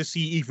think we're going to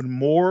see even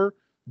more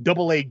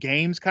double A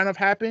games kind of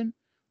happen.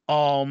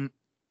 Um,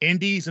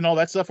 Indies and all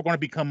that stuff are going to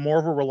become more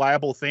of a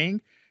reliable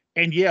thing.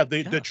 And yeah,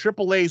 the Yeah.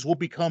 triple A's will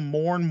become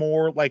more and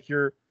more like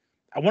your,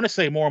 I want to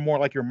say more and more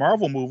like your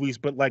Marvel movies,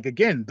 but like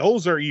again,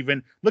 those are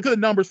even look at the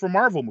numbers for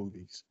Marvel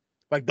movies.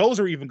 Like those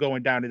are even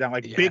going down and down.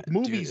 Like Yeah, big dude,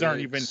 movies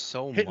aren't it's even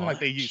so hitting like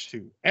they used much.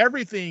 to.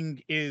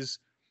 Everything is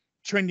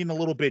trending a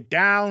little bit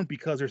down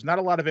because there's not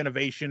a lot of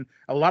innovation.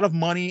 A lot of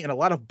money and a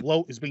lot of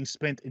bloat is being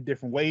spent in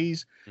different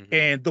ways. Hmm.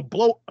 And the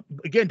bloat,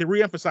 again, to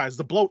reemphasize,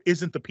 the bloat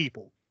isn't the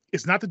people.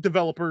 It's not the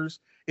developers.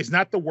 It's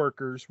not the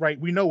workers, right?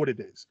 We know what it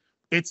is.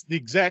 It's the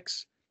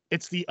execs.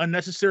 It's the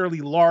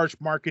unnecessarily large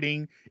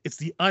marketing. It's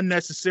the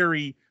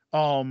unnecessary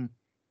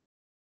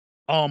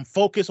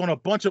focus on a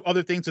bunch of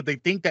other things that they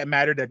think that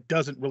matter that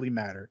doesn't really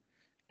matter.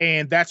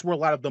 And that's where a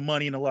lot of the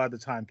money and a lot of the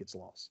time gets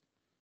lost.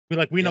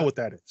 We know Yeah. what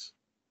that is.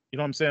 You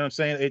know what I'm saying? I'm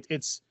saying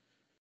it's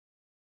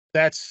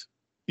that's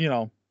you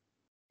know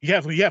you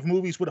have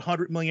movies with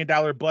 $100 million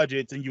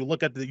budgets, and you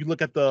look at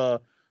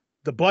the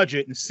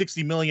budget, and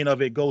 60 million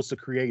of it goes to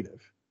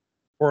creative,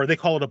 or they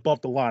call it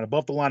above the line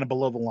and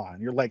below the line.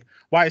 You're like,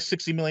 why is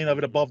 60 million of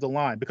it Hmm. above the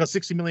line? Because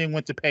 60 million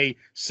went to pay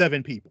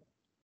 7 people.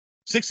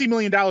 $60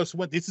 million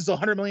went. This is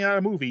 $100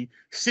 million movie.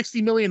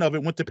 60 million of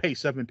it went to pay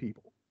 7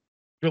 people.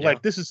 You're Yeah.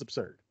 like, this is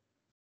absurd.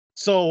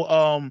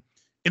 So,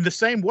 in the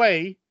same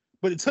way,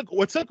 but it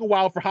took a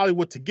while for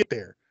Hollywood to get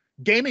there.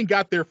 Gaming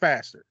got there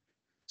faster,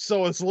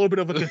 so it's a little bit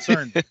of a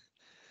concern there.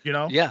 You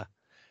know? Yeah.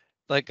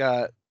 Like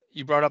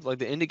you brought up like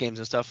the indie games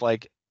and stuff.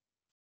 Like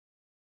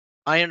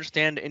I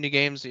understand indie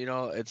games,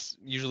 it's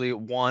usually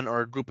one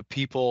or a group of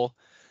people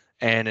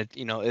and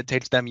it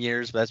takes them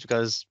years, but that's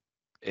because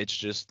it's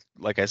just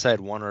like I said,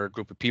 one or a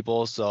group of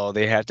people, so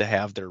they have to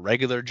have their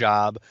regular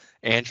job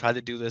and try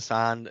to do this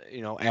on,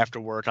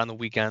 after work on the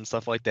weekend,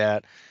 stuff like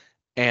that.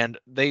 And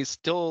they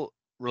still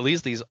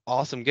release these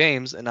awesome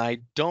games, and I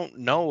don't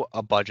know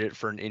a budget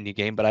for an indie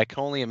game, but I can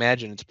only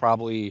imagine it's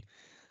probably,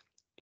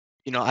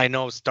 I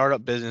know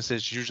startup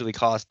businesses usually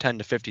cost 10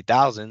 to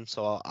 50,000,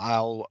 so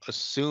I'll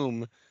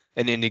assume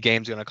an indie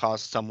game's going to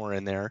cost somewhere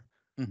in there,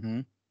 Mm-hmm.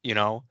 you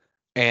know,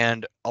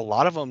 and a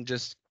lot of them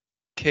just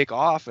kick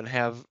off and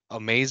have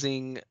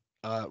amazing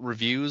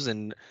reviews,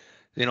 and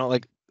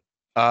like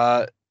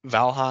uh,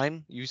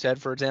 Valheim, you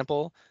said, for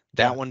example,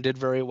 Yeah. that one did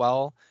very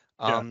well.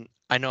 Yeah.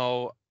 I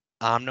know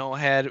Omno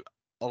had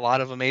a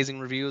lot of amazing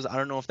reviews. I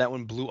don't know if that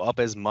one blew up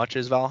as much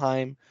as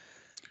Valheim,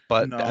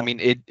 but I No. mean,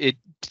 it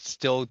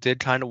still did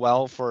kind of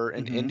well for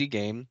an Hmm. indie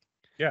game.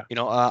 Yeah.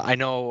 I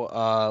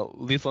know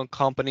Lethal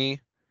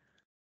Company,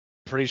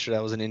 pretty sure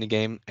that was an indie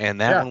game,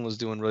 and that Yeah. one was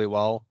doing really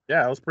well.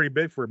 Yeah. It was pretty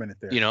big for a minute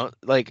there.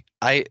 Like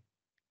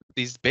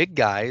these big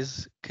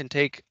guys can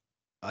take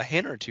a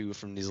hint or two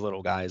from these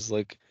little guys.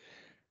 Like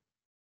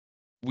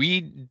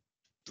we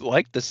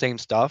like the same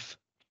stuff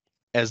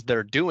as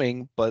they're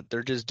doing, but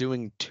they're just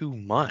doing too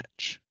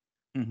much.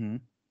 Hmm.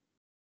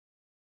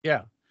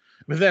 Yeah.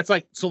 But that's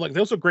like, so like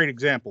those are great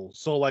examples.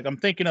 So like I'm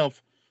thinking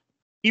of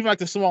even like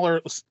the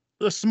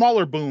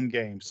smaller boom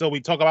games. So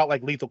we talk about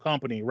like Lethal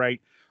Company,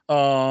 right?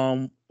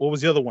 What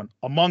was the other one?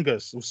 Among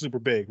Us was super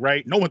big,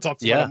 right? No one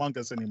talks about Yeah, Among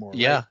Us anymore, right?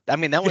 yeah. I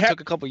mean, that You one have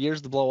took a couple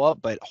years to blow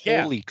up, but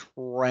Yeah, holy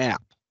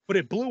crap, but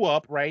it blew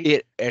up, right?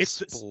 it It's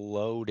this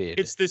exploded.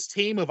 it's this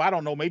team of, I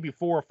don't know, maybe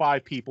 4 or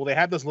 5 people. They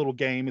have this little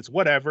game, it's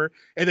whatever,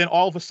 and then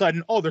all of a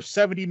sudden, oh, there's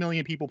 70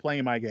 million people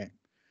playing my game.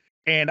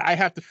 And I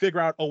have to figure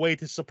out a way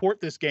to support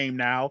this game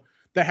now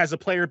that has a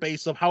player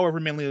base of however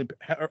millions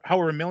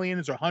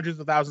or hundreds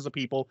of thousands of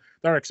people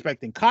that are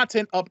expecting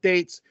content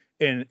updates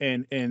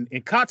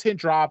and content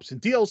drops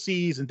and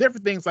DLCs and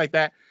different things like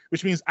that,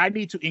 which means I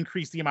need to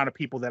increase the amount of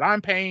people that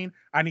I'm paying.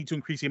 I need to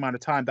increase the amount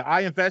of time that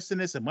I invest in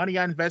this and money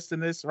I invest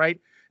in this,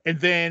 right? And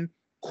then,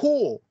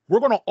 cool, we're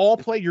going to all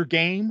play your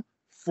game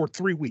for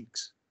 3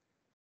 weeks.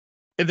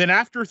 And then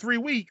after 3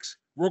 weeks,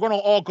 we're going to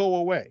all go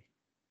away.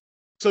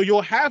 So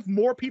you'll have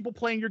more people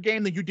playing your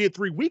game than you did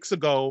 3 weeks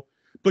ago,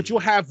 but you'll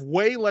have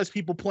way less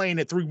people playing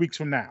it 3 weeks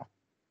from now.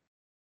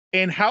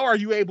 And how are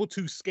you able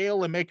to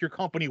scale and make your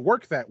company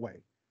work that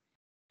way?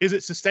 Is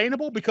it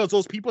sustainable? Because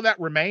those people that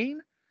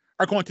remain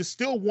are going to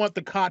still want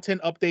the content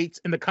updates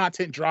and the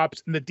content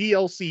drops and the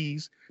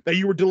DLCs that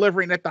you were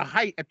delivering at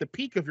the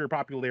peak of your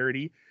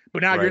popularity,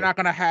 but now you're Right. not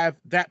going to have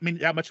that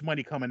much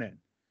money coming in.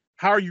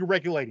 How are you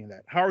regulating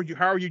that? How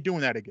are you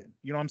doing that again?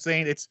 You know what I'm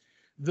saying? It's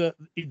the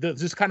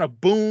this kind of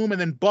boom and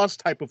then bust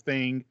type of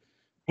thing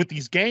with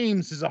these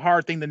games is a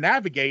hard thing to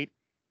navigate.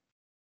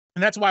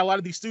 And that's why a lot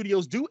of these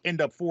studios do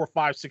end up 4,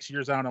 5, 6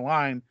 years down the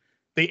line.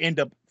 They end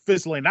up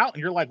fizzling out.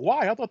 And you're like,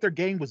 why? I thought their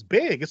game was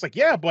big. It's like,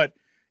 yeah, but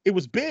it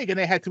was big and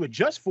they had to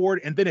adjust for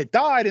it. And then it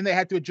died and they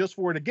had to adjust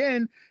for it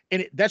again.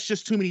 And that's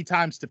just too many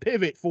times to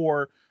pivot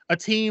for a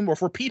team or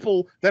for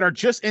people that are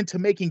just into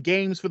making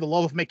games for the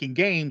love of making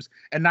games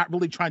and not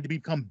really trying to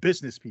become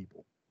business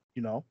people,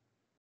 you know?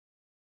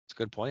 It's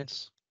good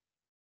points.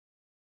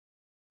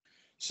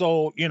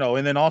 So,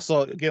 and then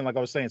also again, like I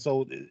was saying,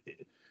 so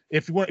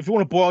if you want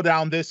to boil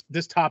down this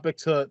topic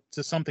to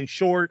something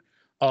short,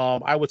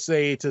 I would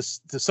say to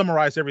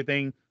summarize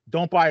everything,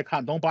 don't buy a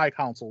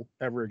console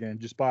ever again.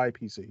 Just buy a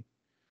PC.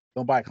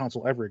 Don't buy a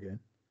console ever again,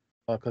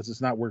 because it's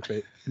not worth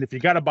it. And if you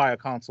got to buy a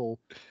console,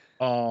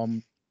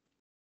 um,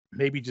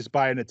 maybe just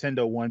buy a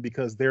Nintendo one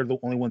because they're the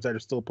only ones that are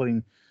still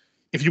putting.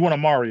 If you want a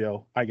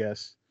Mario, I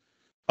guess.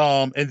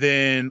 And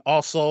then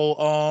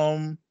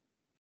also,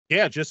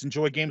 yeah, just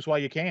enjoy games while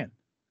you can.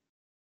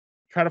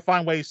 Try to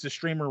find ways to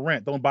stream or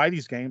rent. Don't buy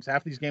these games.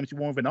 Half these games you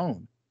won't even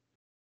own.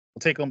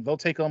 They'll take them. They'll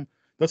take them.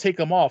 They'll take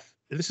them off.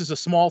 This is a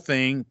small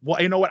thing.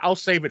 Well, you know what? I'll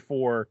save it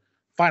for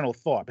final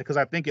thought because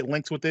I think it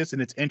links with this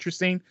and it's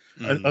interesting.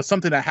 Mm.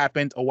 Something that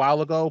happened a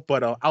while ago,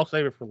 but I'll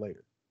save it for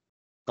later.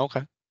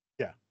 Okay.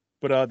 Yeah.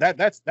 But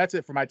that's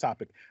it for my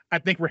topic. I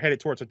think we're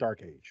headed towards a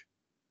dark age.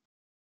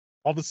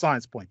 All the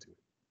signs point to it.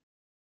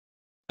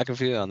 I can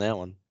feel you on that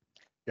one.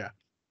 Yeah.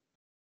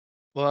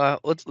 Well,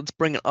 let's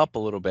bring it up a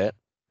little bit.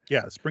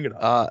 Yeah. Let's bring it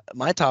up.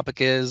 My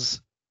topic is,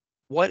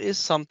 what is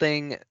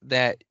something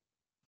that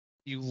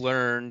you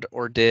learned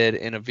or did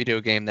in a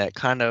video game that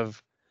kind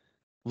of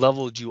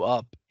leveled you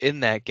up in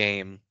that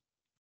game,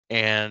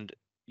 and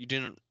you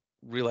didn't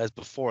realize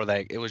before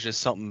that it was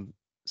just something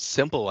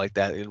simple like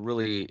that? It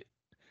really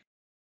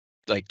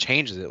like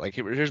changes it. Like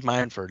here's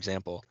mine, for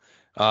example.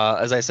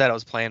 As I said, I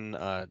was playing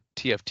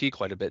TFT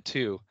quite a bit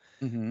too,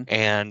 Mm-hmm.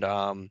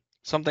 and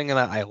something that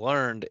I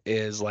learned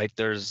is like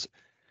there's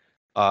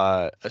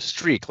a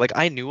streak. Like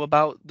I knew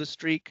about the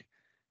streak,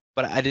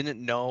 but I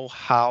didn't know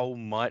how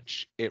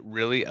much it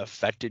really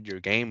affected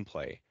your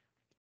gameplay.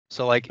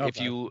 So like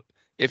Okay.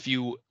 if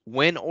you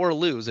win or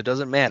lose, it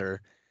doesn't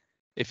matter.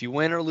 If you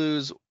win or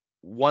lose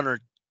one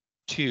or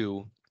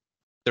two,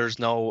 there's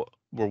no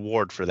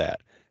reward for that.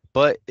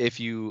 But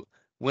if you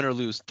win or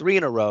lose three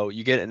in a row,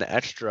 you get an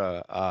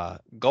extra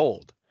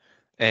gold.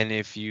 And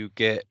if you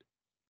get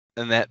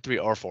and that three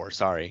or four,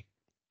 sorry.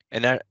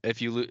 And that if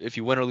you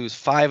win or lose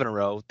five in a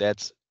row,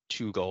 that's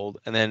two gold.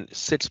 And then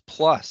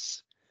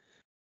 6+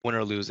 win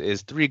or lose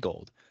is 3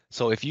 gold.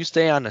 So if you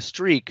stay on a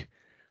streak,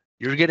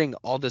 you're getting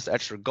all this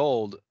extra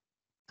gold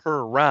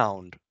per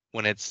round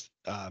when it's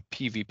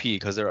PvP,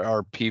 because there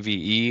are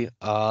PvE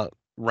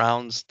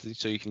rounds,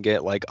 so you can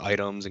get like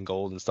items and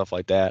gold and stuff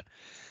like that.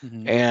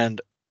 Mm-hmm.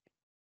 And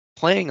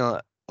playing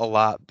a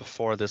lot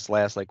before this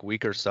last like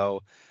week or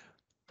so,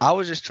 I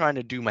was just trying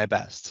to do my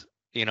best.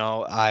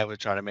 I was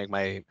trying to make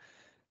my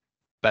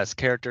best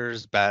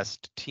characters,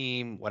 best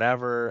team,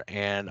 whatever,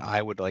 and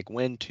I would like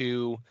win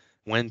 2,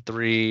 win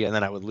 3, and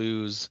then I would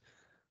lose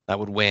I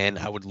would win.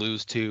 I would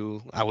lose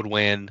 2. I would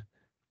win.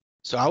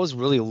 So I was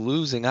really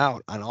losing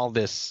out on all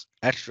this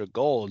extra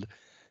gold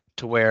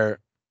to where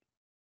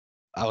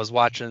I was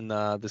watching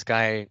this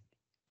guy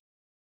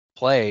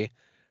play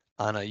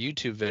on a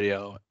YouTube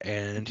video,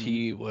 and Mm-hmm.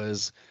 he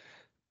was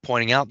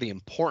pointing out the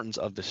importance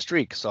of the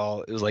streak.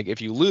 So it was like,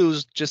 if you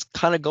lose, just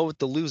kind of go with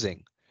the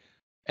losing.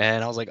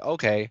 And I was like,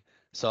 okay,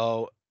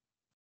 so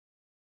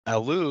I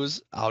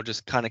lose, I'll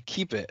just kind of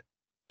keep it.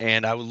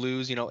 And I would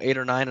lose, 8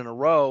 or 9 in a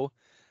row,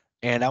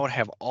 and I would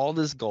have all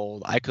this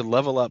gold. I could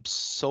level up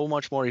so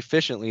much more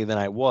efficiently than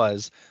I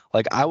was.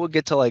 Like I would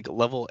get to like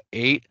level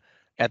 8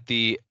 at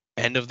the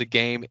end of the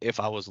game if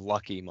I was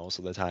lucky most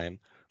of the time.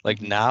 Like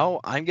Mm-hmm.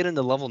 now I'm getting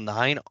to level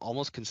 9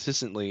 almost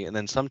consistently, and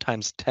then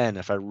sometimes 10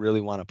 if I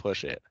really want to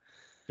push it.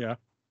 Yeah.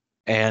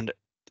 And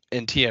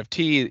in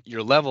TFT,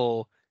 your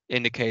level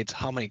indicates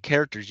how many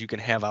characters you can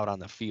have out on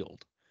the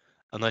field,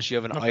 unless you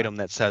have an Okay. item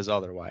that says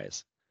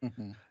otherwise.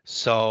 Mm-hmm.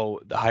 So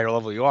the higher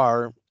level you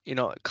are,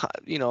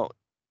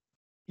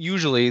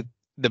 usually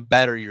the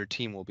better your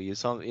team will be.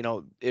 So,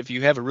 if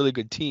you have a really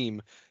good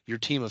team, your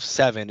team of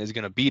 7 is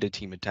going to beat a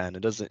team of 10.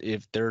 It doesn't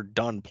if they're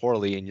done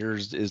poorly and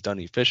yours is done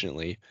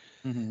efficiently.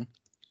 Mm-hmm.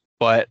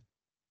 But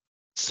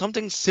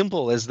something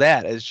simple as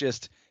that, as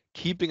just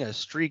keeping a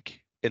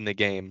streak in the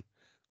game,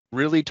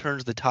 really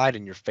turns the tide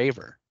in your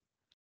favor.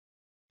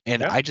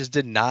 And Yeah. I just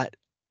did not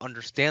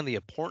understand the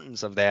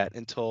importance of that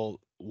until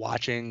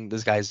watching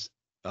this guy's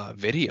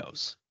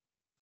videos.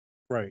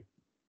 Right.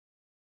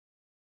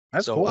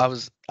 That's So cool. I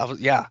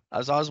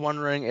was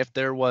wondering if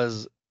there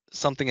was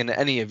something in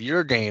any of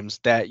your games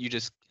that you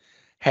just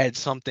had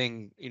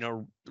something,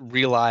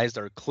 realized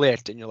or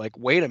clicked, and you're like,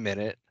 wait a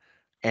minute,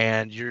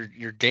 and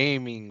your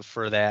gaming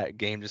for that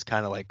game just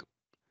kind of like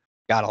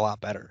got a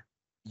lot better.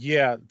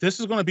 Yeah, this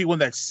is going to be one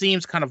that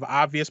seems kind of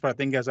obvious, but I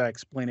think as I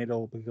explain it,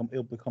 it'll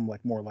become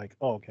like more like,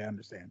 oh, okay, I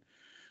understand.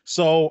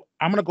 So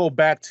I'm gonna go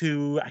back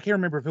to, I can't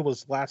remember if it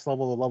was last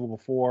level or the level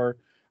before.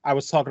 I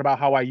was talking about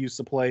how I used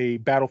to play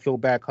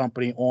Battlefield Bad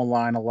Company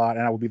online a lot,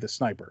 and I would be the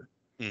sniper.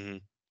 Hmm.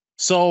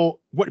 So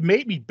what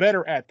made me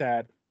better at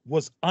that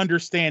was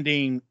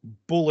understanding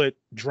bullet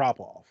drop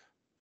off.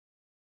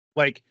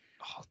 Like,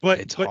 Oh, but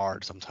it's but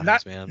hard not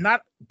sometimes, man.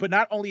 not but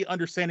not only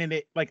understanding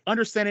it, like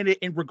understanding it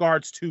in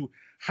regards to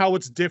how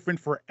it's different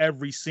for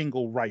every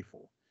single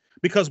rifle.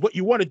 Because what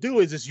you want to do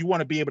is you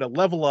want to be able to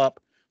level up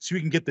so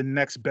you can get the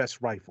next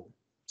best rifle.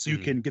 So you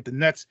Hmm. can get the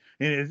next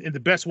and the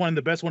best one,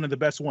 the best one, and the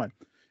best one.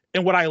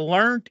 And what I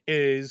learned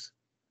is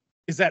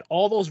that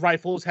all those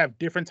rifles have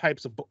different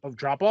types of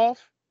drop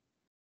off,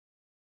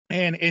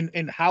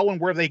 and how and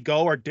where they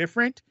go are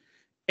different.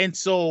 And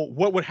so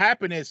what would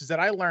happen is that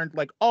I learned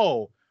like,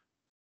 oh,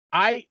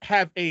 I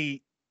have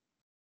a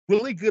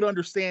really good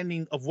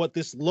understanding of what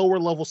this lower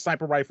level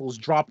sniper rifle's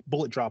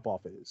bullet drop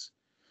off is.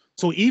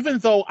 So even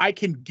though I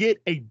can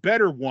get a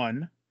better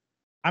one,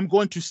 I'm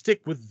going to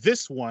stick with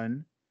this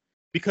one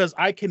because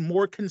I can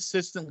more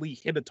consistently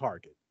hit a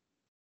target.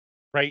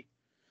 Right.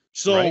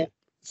 Right.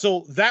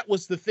 So that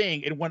was the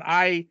thing. And when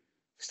I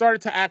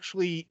started to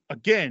actually,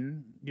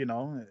 again,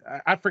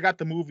 I forgot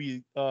the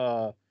movie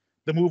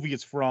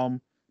it's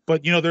from,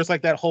 but there's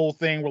like that whole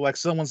thing where like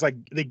someone's like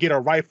they get a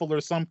rifle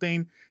or something,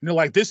 and they're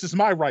like, this is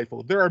my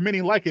rifle. There are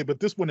many like it, but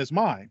this one is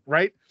mine,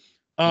 right?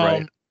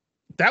 Right. Um,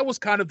 that was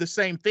kind of the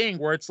same thing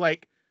where it's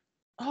like,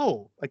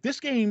 oh, like this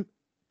game,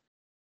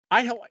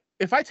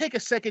 if I take a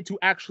second to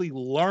actually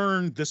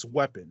learn this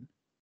weapon,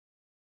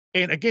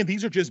 and again,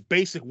 these are just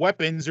basic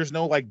weapons. There's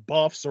no like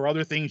buffs or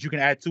other things you can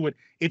add to it.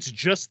 It's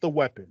just the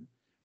weapon.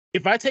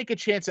 If I take a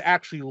chance to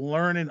actually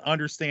learn and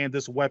understand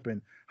this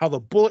weapon, how the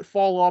bullet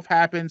fall off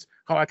happens,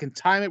 how I can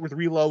time it with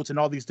reloads and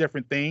all these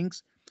different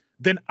things,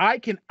 then I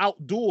can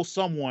outduel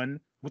someone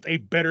with a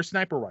better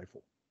sniper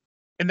rifle.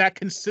 And that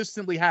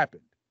consistently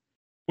happened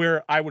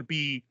where I would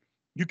be,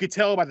 you could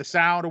tell by the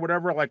sound or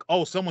whatever, like,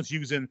 oh, someone's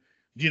using,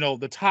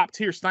 the top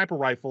tier sniper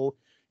rifle.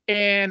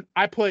 And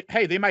I put,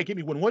 hey, they might get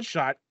me one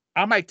shot.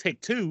 I might take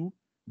two,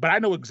 but I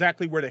know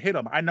exactly where to hit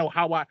them. I know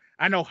how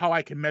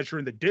I can measure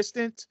in the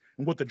distance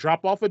and what the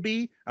drop off would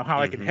be, and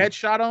how I can Hmm.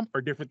 headshot them or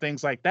different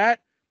things like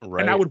that. And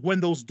I Right. would win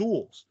those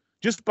duels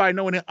just by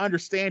knowing and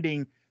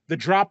understanding the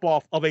drop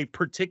off of a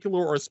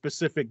particular or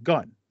specific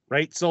gun.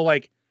 Right. So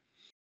like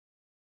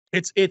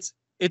it's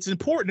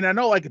important. And I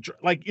know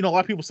a lot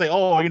of people say,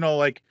 oh,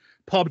 like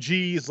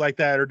PUBG is like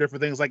that or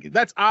different things. Like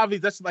that's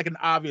obvious. That's like an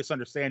obvious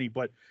understanding.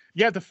 But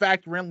you have to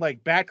factor in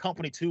like Bad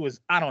Company 2 is,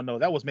 I don't know,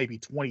 that was maybe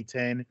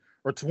 2010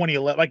 or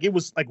 2011. Like it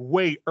was like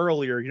way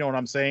earlier. You know what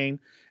I'm saying?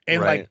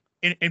 And like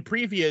Right. in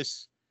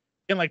previous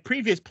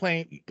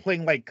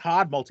playing like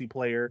COD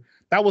multiplayer,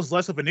 that was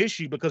less of an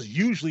issue because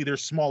usually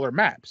there's smaller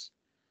maps.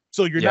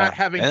 So you're not Yeah.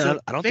 having And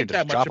to I don't think think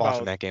there's that much drop off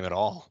in about. that game at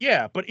all.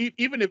 Yeah, but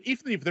even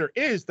if there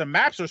is, the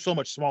maps are so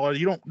much smaller.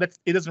 You don't that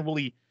it doesn't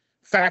really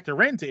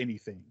factor into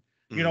anything.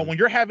 Hmm. When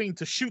you're having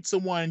to shoot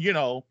someone,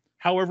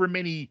 however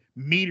many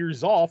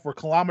meters off or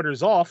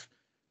kilometers off,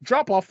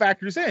 drop off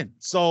factors in.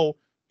 So,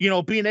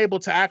 being able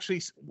to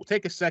actually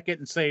take a second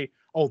and say,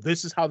 "Oh,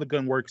 this is how the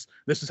gun works.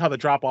 This is how the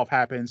drop off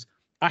happens,"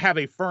 I have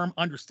a firm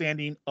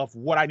understanding of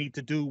what I need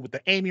to do with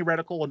the aiming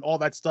reticle and all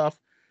that stuff.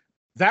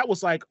 That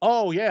was like,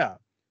 oh yeah.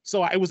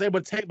 So I was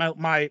able to take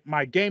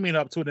my gaming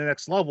up to the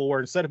next level where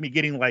instead of me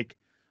getting like,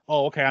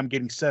 oh, okay, I'm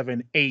getting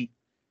 7, 8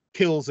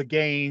 kills a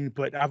game,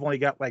 but I've only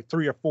got like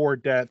 3 or 4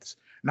 deaths.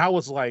 And I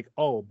was like,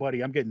 oh,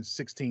 buddy, I'm getting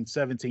 16,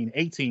 17,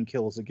 18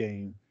 kills a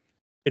game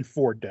and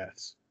 4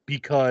 deaths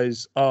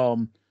because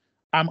I'm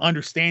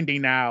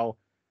understanding now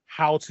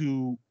how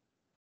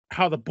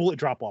the bullet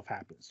drop off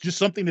happens. Just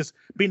something that's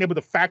being able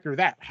to factor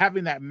that,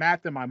 having that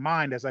math in my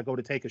mind as I go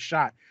to take a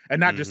shot and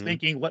not just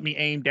thinking, let me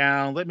aim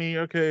down,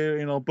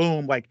 okay,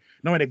 boom, like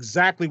knowing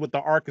exactly what the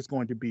arc is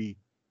going to be.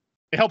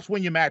 It helps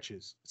win you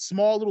matches.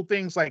 Small little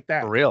things like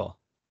that. For real.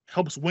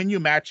 Helps win you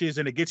matches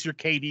and it gets your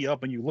KD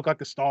up and you look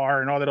like a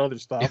star and all that other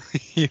stuff.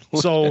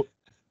 So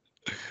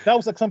that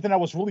was like something that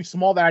was really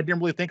small that I didn't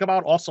really think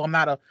about. Also, I'm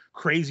not a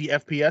crazy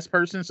FPS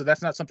person, so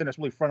that's not something that's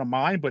really front of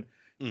mind, but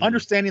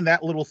understanding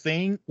that little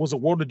thing was a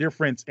world of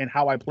difference in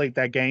how I played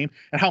that game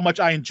and how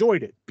much I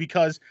enjoyed it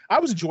because I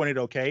was enjoying it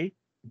okay,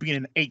 being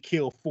an 8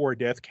 kill, 4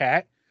 death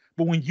cat.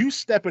 But when you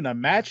step in a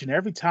match and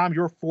every time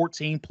you're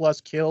 14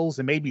 plus kills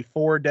and maybe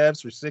 4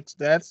 deaths or 6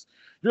 deaths,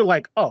 you're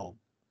like,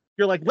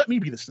 let me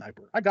be the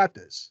sniper. I got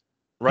this.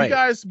 Right. You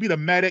guys be the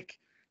medic.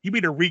 You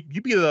be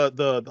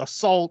the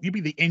assault. You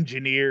be the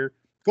engineer.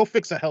 Go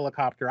fix a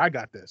helicopter. I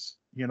got this.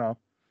 And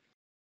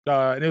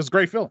it was a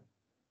great feeling.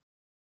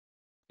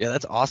 Yeah,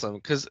 that's awesome.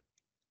 Because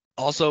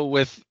also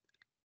with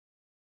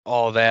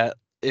all that,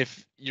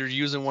 if you're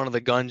using one of the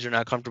guns you're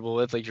not comfortable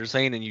with, like you're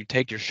saying, and you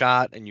take your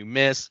shot and you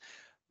miss,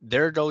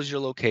 there goes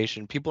your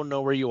location. People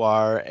know where you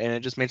are, and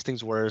it just makes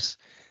things worse.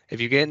 If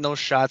you're getting those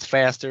shots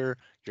faster,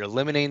 you're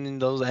eliminating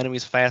those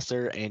enemies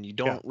faster, and you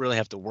don't really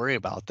have to worry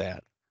about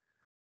that.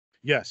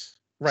 Yes,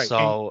 right.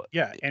 So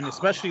and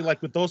especially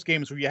like with those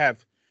games where you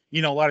have,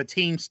 a lot of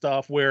team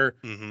stuff where,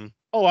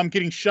 oh, I'm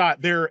getting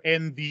shot. They're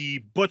in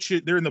the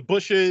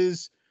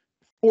bushes,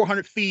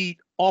 400 feet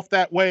off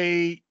that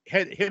way.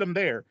 Hit them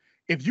there.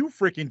 If you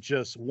freaking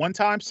just one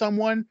time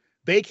someone,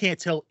 they can't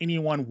tell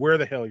anyone where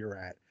the hell you're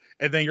at.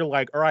 And then you're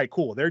like, all right,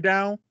 cool. They're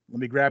down. Let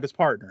me grab his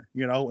partner,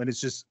 and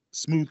it's just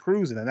smooth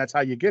cruising. And that's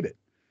how you get it.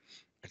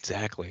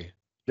 Exactly.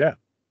 Yeah.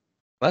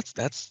 That's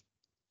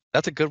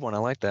a good one. I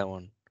like that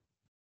one.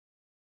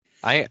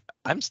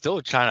 I'm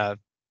still trying to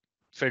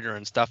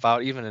figuring stuff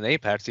out, even in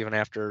Apex, even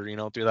after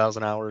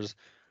 3,000 hours.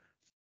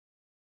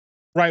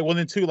 Right. Well,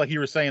 then too, like you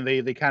were saying,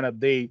 they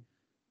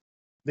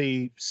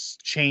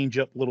change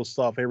up little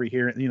stuff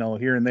here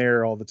and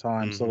there all the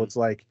time. So it's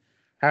like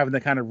having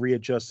to kind of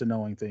readjust to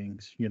knowing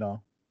things.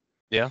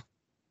 Yeah.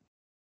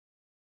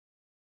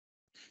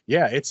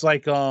 Yeah, it's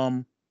like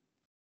I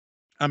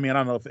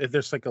don't know if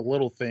there's like a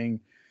little thing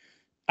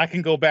I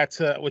can go back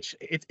to, which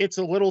it's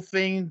a little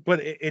thing, but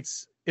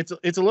it's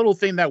a little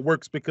thing that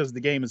works because the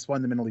game is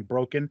fundamentally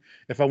broken.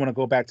 If I want to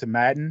go back to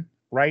Madden,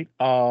 right?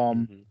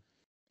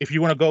 If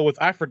you want to go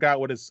with, I forgot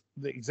what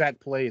the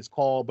exact play is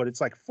called, but it's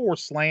like 4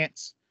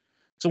 slants.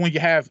 So when you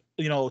have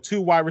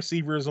 2 wide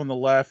receivers on the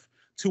left,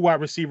 2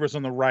 wide receivers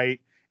on the right,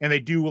 and they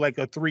do like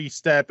a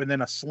 3-step and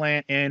then a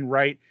slant in,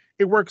 right?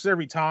 It works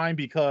every time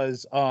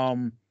because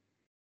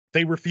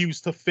they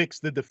refuse to fix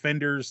the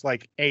defenders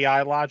like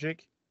AI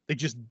logic. They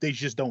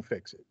just don't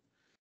fix it.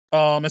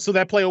 And so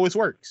that play always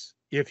works.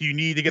 If you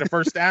need to get a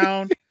first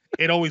down,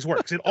 it always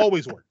works. It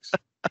always works.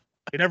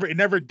 It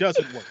never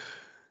doesn't work.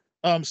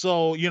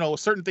 So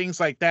certain things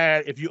like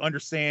that, if you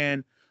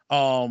understand,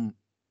 another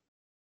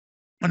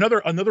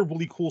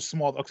really cool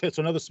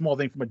another small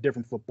thing from a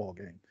different football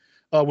game,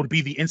 would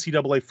be the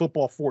NCAA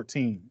football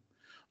 14.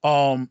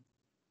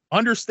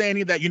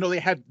 Understanding that they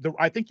had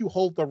I think you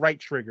hold the right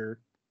trigger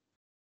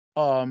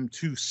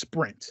to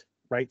sprint,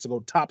 right? To go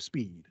top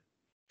speed.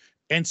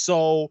 And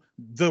so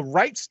the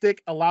right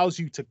stick allows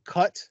you to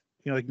cut,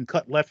 you can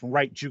cut left and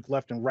right, juke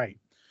left and right.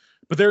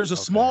 But there's a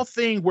small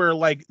thing where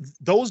like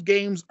those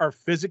games are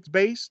physics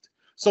based.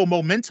 So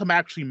momentum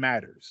actually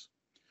matters.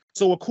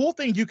 So a cool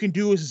thing you can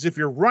do is if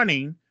you're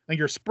running and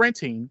you're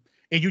sprinting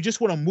and you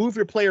just want to move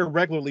your player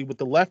regularly with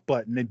the left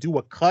button and do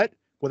a cut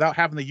without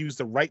having to use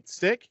the right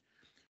stick,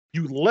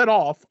 you let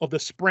off of the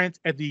sprint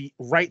at the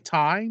right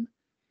time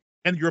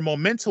and your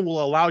momentum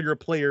will allow your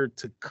player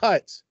to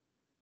cut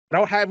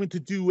without having to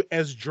do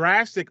as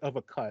drastic of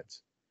a cut.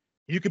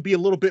 You could be a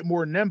little bit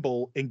more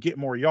nimble and get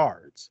more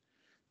yards.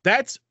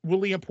 That's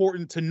really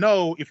important to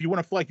know if you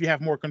want to feel like you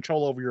have more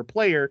control over your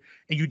player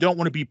and you don't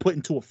want to be put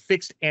into a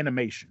fixed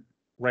animation,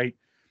 right?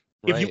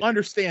 If you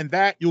understand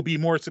that, you'll be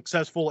more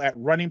successful at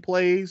running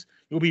plays.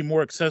 You'll be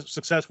more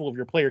successful if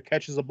your player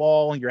catches a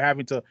ball and you're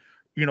having to,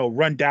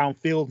 run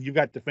downfield. You've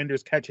got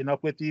defenders catching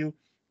up with you.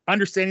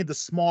 Understanding the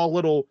small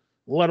little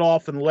let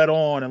off and let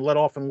on and let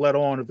off and let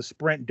on of the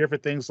sprint,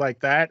 different things like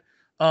that,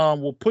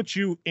 will put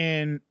you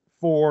in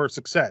for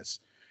success.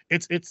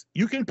 It's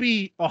you can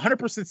be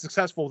 100%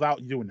 successful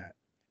without doing that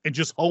and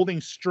just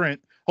holding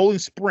sprint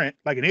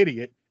like an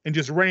idiot and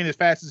just running as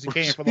fast as you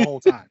can for the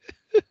whole time.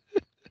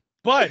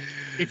 But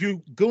if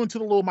you go into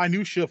the little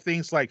minutia of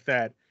things like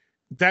that,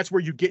 that's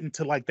where you get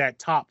into like that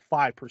top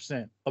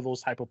 5% of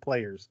those type of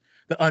players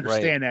that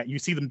understand that. You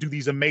see them do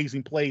these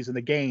amazing plays in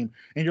the game,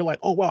 and you're like,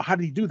 oh wow, how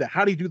did he do that?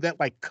 How did he do that?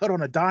 Like cut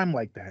on a dime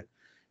like that?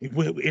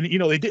 And you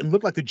know, it didn't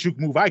look like the juke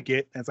move I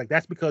get. And it's like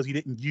that's because he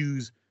didn't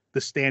use the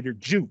standard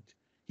juke.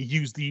 He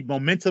used the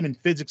momentum and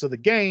physics of the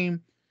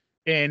game,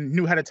 and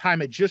knew how to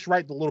time it just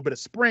right, the little bit of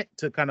sprint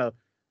to kind of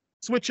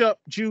switch up,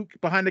 juke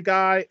behind the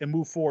guy, and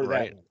move forward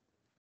that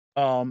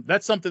way.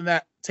 That's something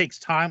that takes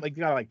time. Like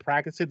you gotta like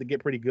practice it to get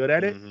pretty good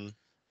at it.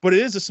 But it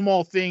is a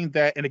small thing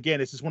that, and again,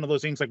 it's just one of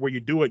those things like where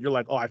you do it, you're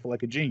like, oh, I feel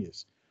like a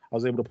genius. I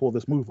was able to pull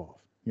this move off,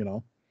 you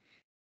know?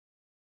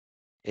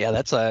 Yeah,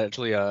 that's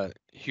actually a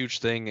huge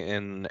thing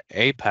in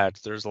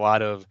Apex. There's a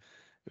lot of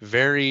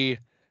very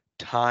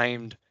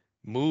timed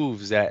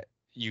moves that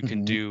you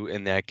can do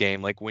in that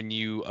game. Like when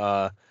you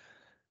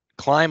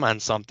climb on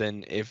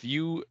something, if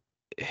you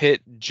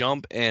hit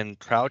jump and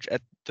crouch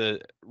at the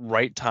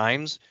right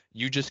times,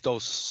 you just go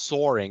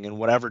soaring in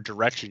whatever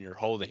direction you're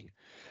holding.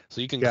 So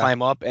you can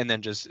climb up and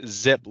then just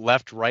zip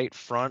left, right,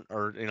 front,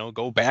 or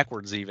go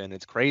backwards even.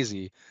 It's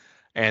crazy.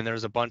 And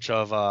there's a bunch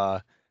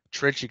of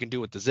tricks you can do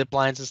with the zip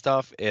lines and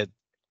stuff. It's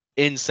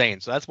insane.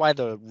 So that's why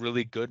the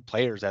really good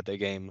players at the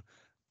game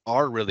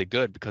are really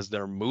good, because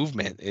their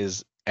movement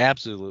is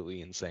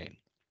absolutely insane.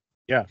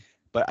 Yeah.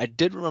 But I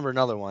did remember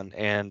another one,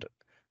 and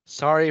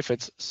sorry if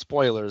it's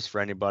spoilers for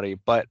anybody,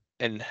 but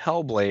in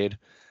Hellblade,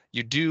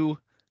 you do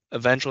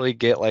eventually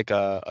get like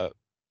a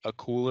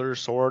cooler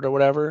sword or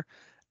whatever.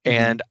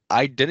 And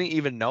I didn't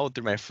even know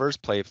through my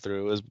first playthrough,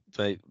 it was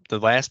the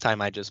last time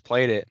I just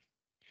played it,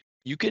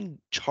 you can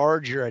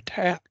charge your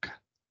attack.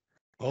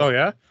 Oh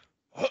yeah?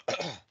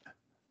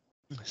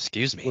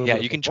 Excuse me. Yeah,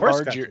 you can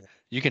charge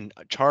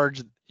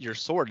your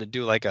sword to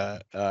do like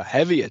a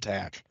heavy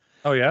attack.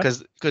 Oh yeah?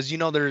 Because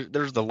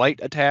there's the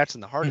light attacks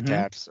and the hard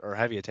attacks or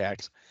heavy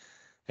attacks,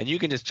 and you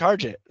can just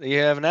charge it. You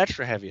have an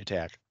extra heavy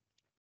attack.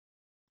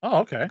 Oh,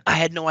 okay. I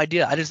had no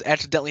idea. I just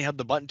accidentally held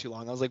the button too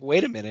long. I was like,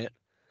 wait a minute.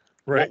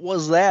 Right. What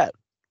was that?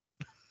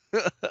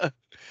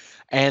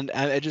 And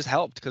it just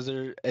helped because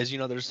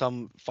there's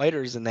some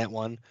fighters in that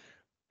one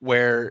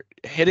where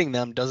hitting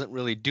them doesn't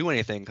really do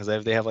anything because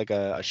they have like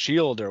a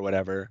shield or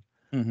whatever,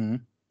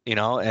 and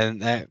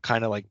that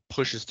kind of like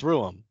pushes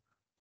through them.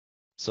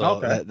 So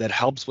that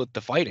helps with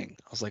the fighting.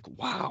 I was like,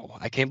 wow,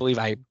 I can't believe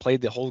I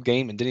played the whole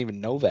game and didn't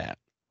even know that.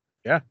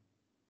 Yeah.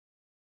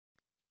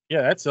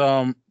 Yeah, that's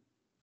I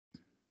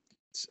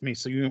mean,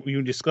 so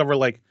you discover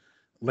like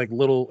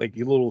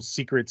little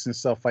secrets and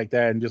stuff like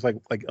that, and just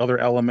like other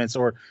elements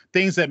or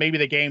things that maybe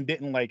the game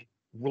didn't like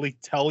really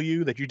tell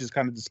you, that you just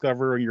kind of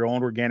discover on your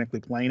own organically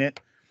playing it.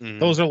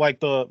 Those are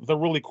like the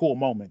really cool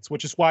moments,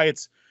 which is why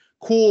it's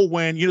cool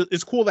when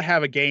it's cool to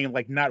have a game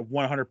like not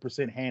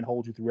 100%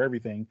 handhold you through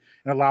everything,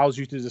 and allows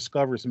you to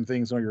discover some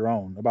things on your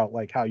own about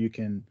like how you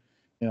can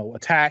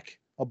attack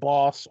a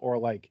boss or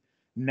like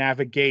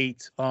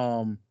navigate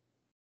to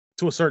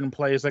a certain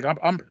place. Like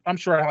I'm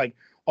sure like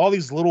all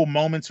these little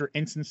moments or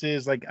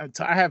instances, like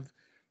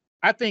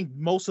I think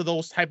most of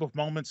those type of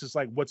moments is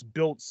like what's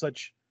built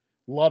such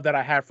love that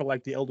I have for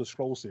like the Elder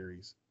Scrolls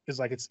series. Is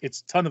like it's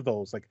a ton of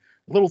those like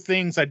little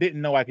things I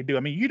didn't know I could do. I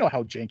mean, you know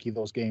how janky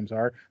those games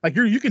are. Like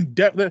you can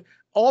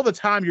all the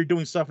time you're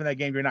doing stuff in that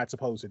game you're not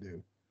supposed to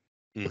do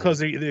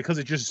because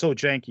it's just so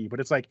janky. But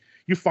it's like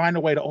you find a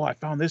way to, I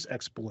found this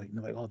exploit, and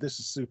you're like, oh, this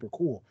is super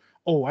cool.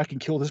 Oh, I can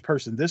kill this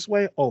person this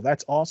way. Oh,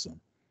 that's awesome.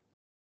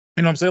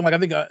 You know what I'm saying? Like I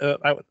think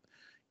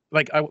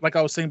like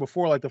I was saying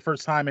before, like the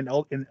first time in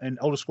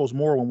Elder Scrolls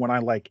Morrowind when I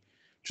like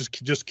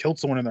just killed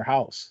someone in their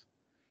house,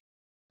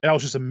 and I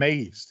was just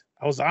amazed.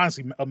 I was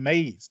honestly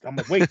amazed. I'm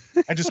like, wait,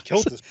 I just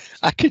killed this person.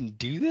 I can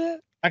do that.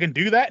 I can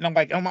do that, and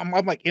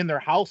I'm like in their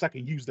house. I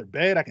can use their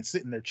bed. I can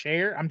sit in their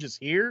chair. I'm just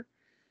here.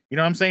 You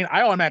know what I'm saying?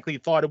 I automatically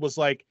thought it was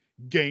like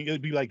game.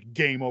 It'd be like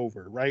game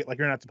over, right? Like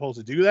you're not supposed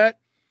to do that.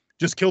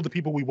 Just kill the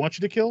people we want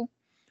you to kill.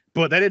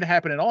 But that didn't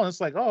happen at all. And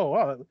it's like, oh,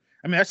 wow.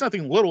 I mean, that's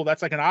nothing little.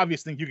 That's like an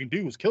obvious thing you can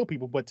do is kill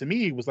people. But to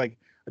me, it was like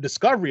a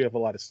discovery of a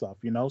lot of stuff,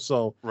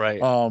 So right.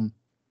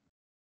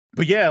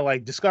 But yeah,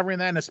 like discovering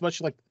that, and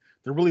especially like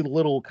the really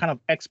little kind of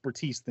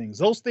expertise things.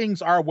 Those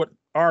things are what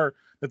are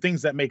the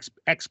things that makes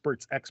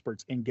experts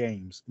in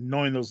games.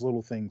 Knowing those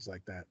little things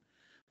like that,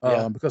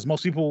 because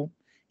most people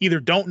either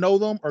don't know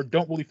them or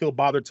don't really feel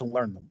bothered to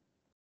learn them.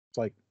 It's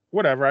like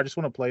whatever. I just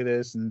want to play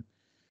this and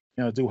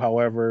do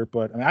however.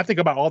 But I mean, I think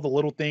about all the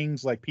little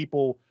things like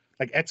people.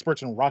 Like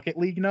experts in Rocket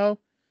League,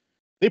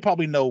 they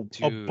probably know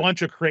a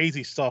bunch of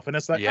crazy stuff, and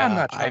it's like I'm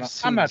not trying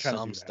to do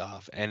some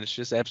stuff, and it's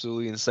just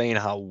absolutely insane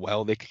how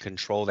well they can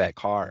control that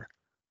car.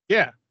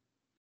 Yeah,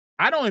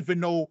 I don't even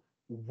know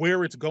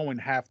where it's going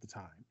half the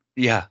time.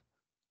 Yeah,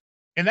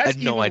 and that's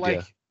no idea.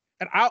 Like,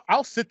 and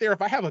I'll sit there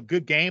if I have a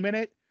good game in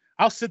it.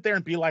 I'll sit there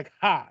and be like,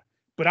 ha.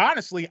 But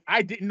honestly,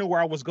 I didn't know where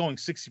I was going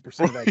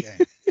 60% of that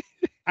game.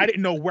 I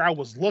didn't know where I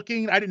was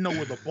looking. I didn't know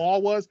where the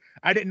ball was.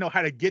 I didn't know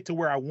how to get to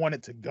where I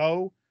wanted to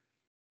go.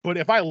 But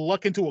if I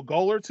luck into a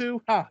goal or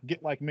two,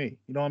 get like me.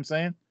 You know what I'm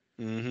saying?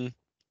 Mm-hmm.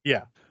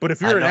 Yeah. But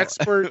if you're an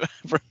expert,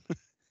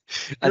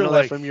 I know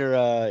that from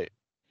your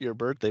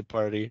birthday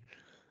party.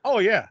 Oh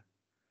yeah,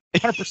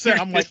 100%.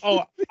 I'm like,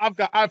 oh,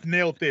 I've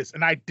nailed this,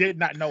 and I did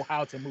not know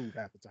how to move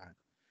half the time.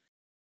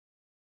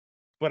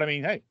 But I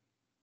mean, hey,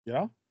 you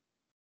know,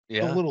 the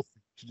Yeah, little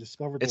things. You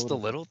discover the it's the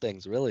little little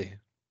things, really.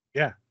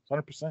 Yeah,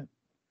 100%.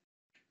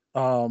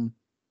 Um,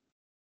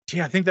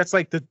 yeah, I think that's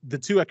like the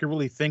two I can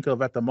really think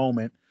of at the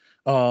moment.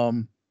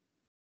 Um,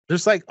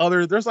 there's like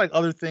other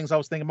things I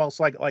was thinking about.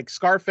 So like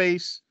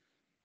Scarface.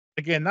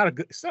 Again,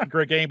 it's not a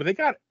great game, but they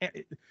got.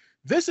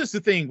 This is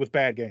the thing with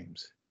bad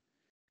games,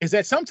 is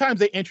that sometimes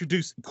they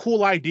introduce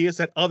cool ideas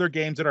that other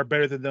games that are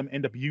better than them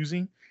end up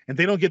using, and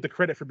they don't get the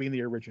credit for being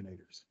the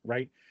originators,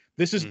 right?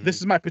 This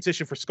is my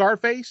petition for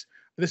Scarface.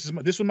 This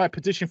was my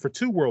petition for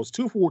Two Worlds.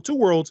 Two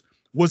Worlds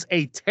was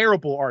a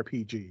terrible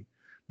RPG,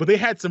 but they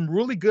had some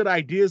really good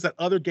ideas that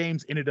other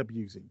games ended up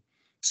using.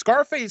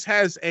 Scarface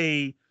has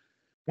a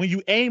when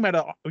you aim at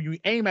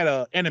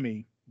a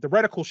enemy, the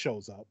reticle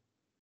shows up,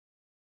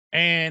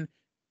 and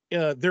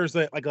there's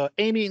a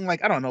aiming,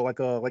 like I don't know, like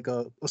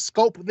a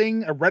scope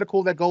thing, a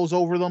reticle that goes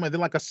over them, and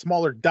then like a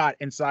smaller dot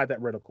inside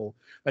that reticle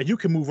that you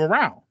can move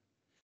around.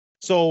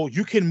 So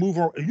you can move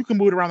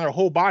it around their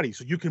whole body.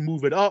 So you can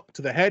move it up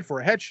to the head for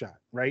a headshot,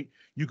 right?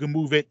 You can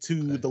move it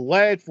to the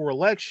leg for a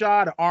leg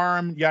shot, an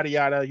arm, yada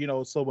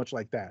yada, so much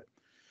like that.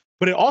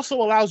 But it also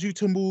allows you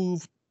to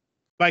move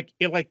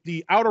like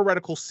the outer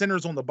reticle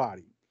centers on the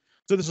body.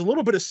 So there's a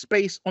little bit of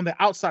space on the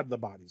outside of the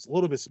bodies, a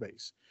little bit of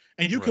space.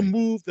 And you can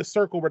move the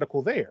circle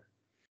reticle there.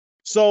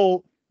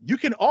 So you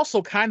can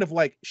also kind of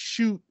like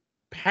shoot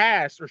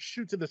past or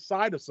shoot to the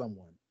side of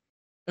someone.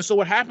 And so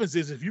what happens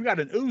is if you got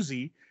an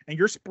Uzi and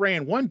you're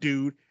spraying one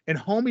dude and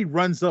homie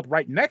runs up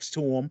right next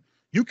to him,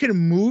 you can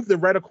move the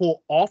reticle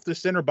off the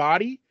center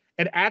body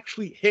and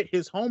actually hit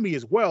his homie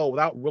as well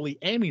without really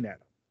aiming at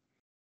him,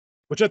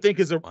 which I think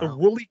is a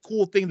really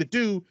cool thing to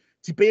do,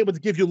 to be able to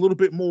give you a little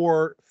bit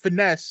more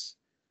finesse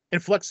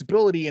and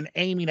flexibility in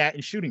aiming at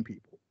and shooting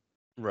people.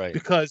 Right.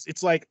 Because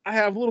it's like, I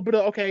have a little bit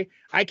of, okay,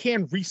 I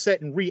can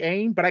reset and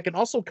re-aim, but I can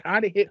also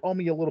kind of hit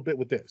homie a little bit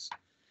with this.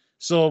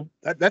 So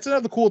that's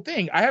another cool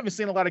thing. I haven't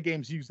seen a lot of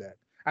games use that.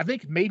 I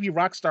think maybe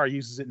Rockstar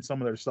uses it in some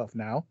of their stuff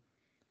now,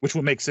 which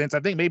would make sense. I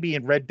think maybe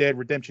in Red Dead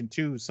Redemption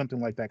 2, something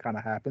like that kind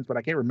of happens, but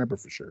I can't remember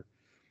for sure.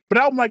 But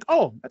I'm like,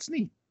 oh, that's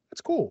neat.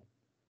 That's cool.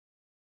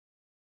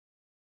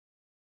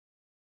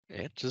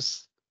 It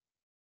just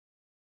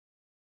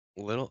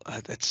little.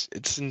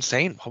 It's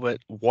insane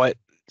what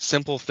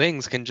simple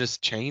things can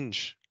just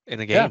change in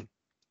a game.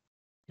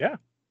 Yeah.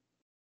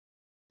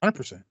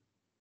 100%.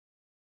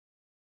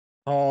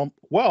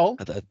 Well,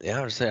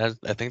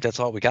 I think that's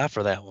all we got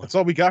for that one. That's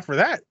all we got for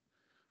that.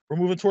 We're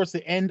moving towards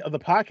the end of the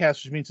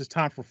podcast, which means it's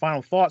time for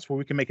final thoughts, where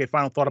we can make a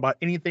final thought about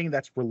anything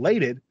that's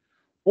related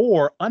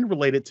or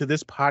unrelated to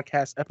this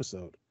podcast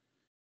episode.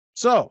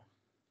 So,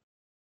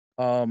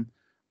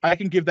 I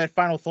can give that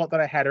final thought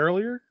that I had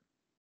earlier,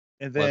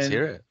 and then let's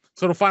hear it.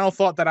 So the final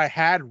thought that I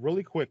had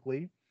really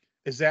quickly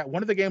is that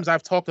one of the games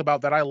I've talked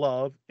about that I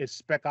love is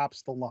Spec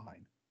Ops: The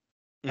Line.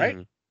 Right?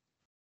 Mm-hmm.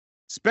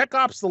 Spec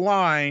Ops: The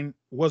Line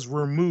was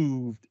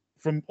removed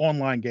from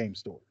online game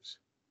stores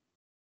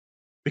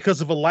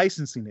because of a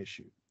licensing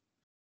issue.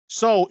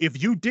 So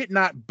if you did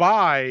not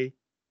buy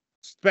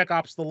Spec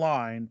Ops: The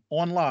Line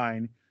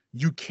online,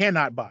 you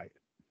cannot buy it.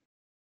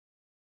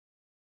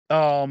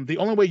 The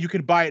only way you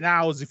can buy it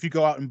now is if you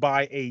go out and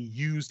buy a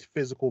used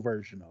physical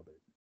version of it.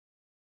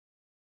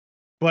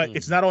 But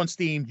it's not on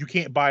Steam. You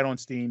can't buy it on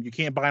Steam. You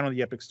can't buy it on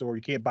the Epic Store.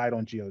 You can't buy it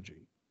on GOG.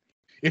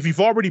 If you've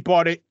already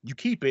bought it, you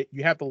keep it.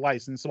 You have the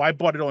license. So I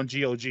bought it on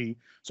GOG.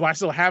 So I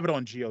still have it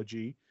on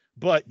GOG,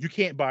 but you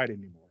can't buy it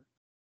anymore.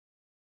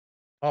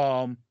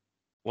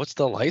 What's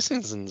the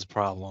licensing's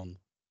problem?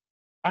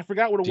 I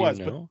forgot what it was,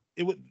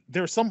 but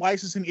there's some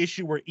licensing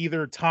issue where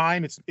either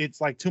time it's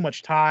like too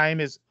much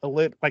time is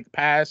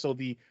passed, so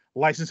the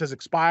license has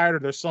expired, or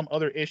there's some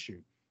other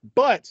issue.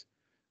 But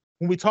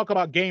when we talk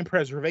about game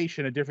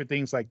preservation and different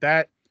things like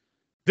that,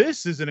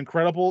 this is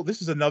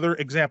another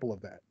example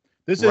of that.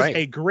 This is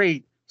a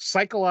great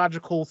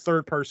psychological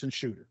third-person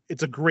shooter.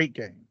 It's a great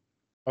game.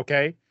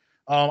 Okay.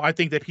 I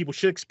think that people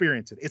should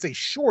experience it. It's a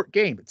short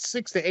game. It's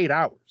 6 to 8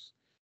 hours,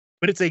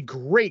 but it's a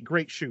great,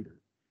 great shooter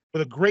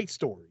with a great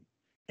story.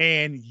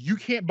 And you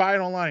can't buy it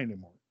online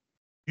anymore.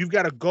 You've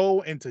got to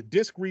go into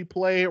Disc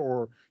Replay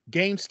or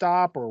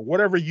GameStop or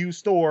whatever used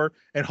store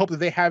and hope that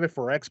they have it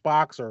for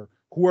Xbox or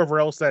whoever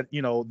else that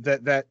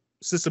that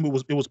system it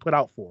was put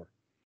out for.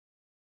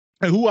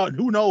 And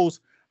who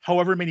knows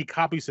however many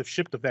copies have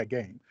shipped of that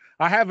game.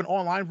 I have an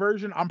online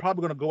version. I'm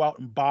probably going to go out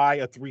and buy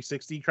a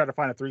 360, try to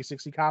find a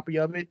 360 copy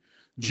of it,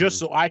 just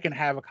so I can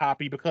have a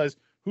copy, because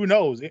who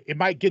knows, it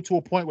might get to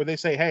a point where they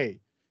say, hey,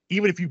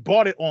 even if you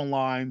bought it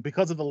online,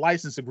 because of the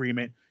license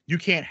agreement, you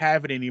can't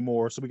have it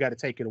anymore, so we got to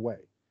take it away.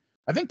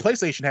 I think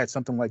PlayStation had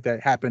something like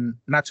that happen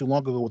not too long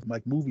ago with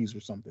like movies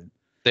or something.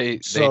 They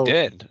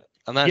did.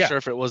 I'm not sure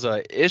if it was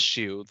an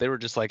issue. They were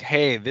just like,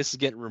 hey, this is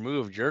getting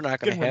removed. You're not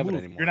going to have it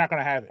anymore. You're not going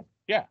to have it.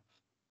 Yeah.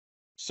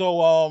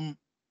 So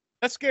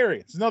that's scary.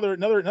 It's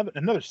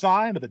another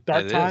sign of the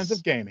dark times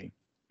of gaming.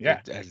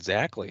 Yeah.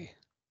 Exactly.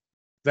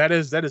 That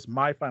is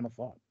my final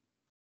thought.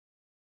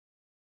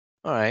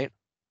 All right.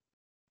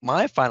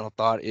 My final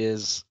thought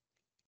is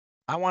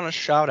I want to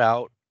shout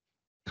out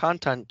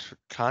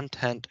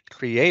content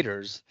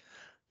creators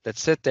that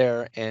sit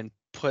there and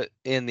put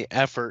in the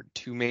effort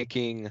to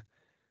making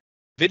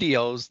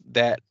videos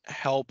that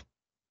help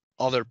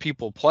other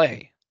people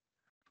play.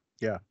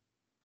 Yeah.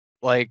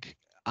 Like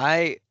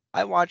I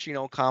watch,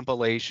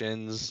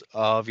 compilations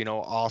of,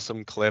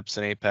 awesome clips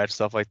in Apex,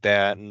 stuff like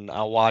that, and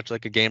I'll watch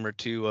like a game or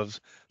two of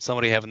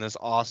somebody having this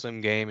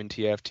awesome game in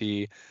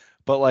TFT.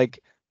 But like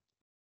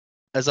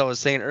as I was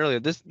saying earlier,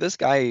 this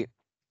guy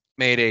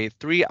made a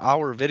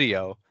 3-hour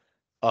video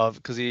of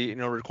because he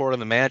recorded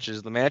the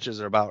matches. The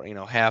matches are about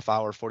half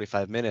hour,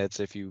 45 minutes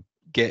if you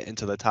get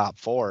into the top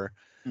four,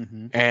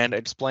 Mm-hmm. and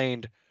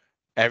explained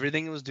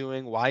everything he was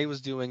doing, why he was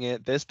doing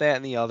it, this, that,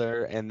 and the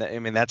other. And I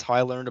mean that's how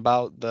I learned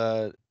about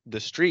the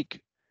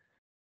streak,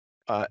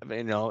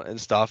 and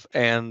stuff.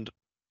 And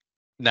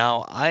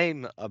now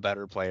I'm a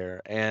better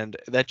player, and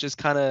that just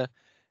kind of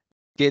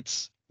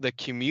gets the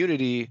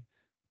community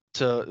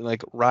to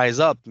like rise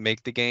up,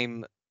 make the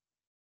game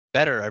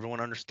better. Everyone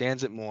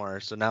understands it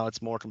more, so now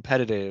it's more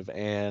competitive,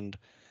 and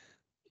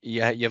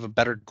you have a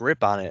better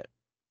grip on it.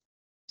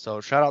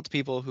 So shout out to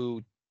people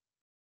who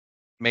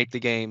make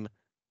the game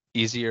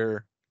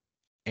easier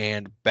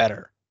and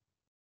better.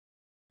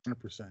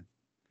 100%.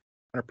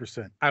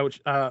 100%. I would,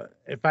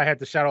 if I had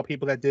to shout out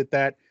people that did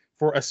that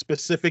for a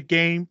specific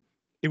game,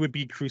 it would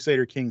be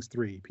Crusader Kings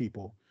 3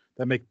 people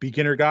that make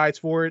beginner guides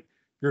for it.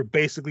 You're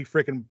basically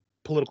freaking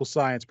political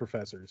science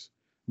professors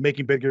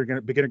making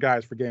beginner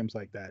guides for games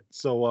like that.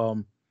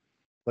 So,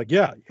 like,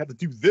 yeah, you have to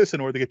do this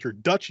in order to get your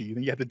duchy,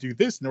 and you have to do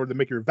this in order to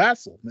make your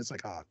vassal. And it's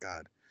like, oh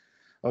god,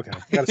 okay,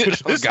 you got to switch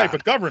to this type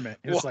of government.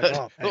 And it's like,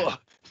 oh man,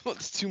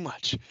 It's too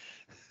much,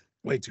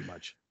 way too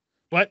much.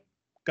 But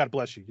God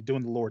bless you, you're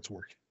doing the Lord's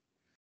work.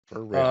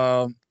 for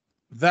real.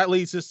 That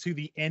leads us to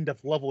the end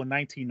of level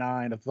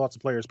 99 of Thoughts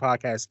of Players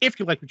podcast. If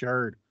you like what you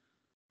heard,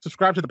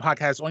 subscribe to the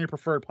podcast on your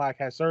preferred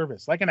podcast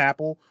service, like an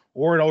Apple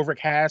or an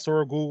Overcast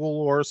or a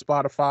Google or a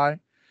Spotify.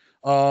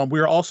 We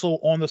are also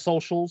on the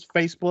socials: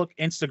 Facebook,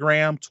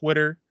 Instagram,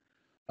 Twitter,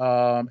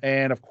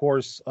 and of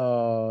course,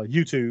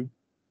 YouTube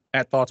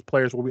at Thoughts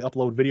Players, where we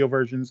upload video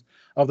versions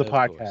of the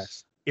podcast.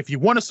 Course. If you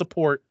want to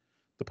support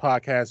the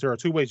podcast, there are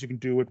two ways you can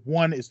do it.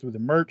 One is through the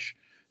merch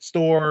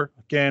store.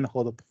 Again,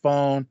 hold up the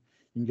phone.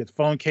 You can get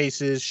phone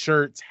cases,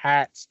 shirts,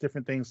 hats,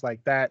 different things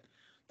like that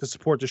to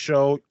support the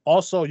show.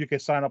 Also, you can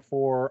sign up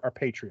for our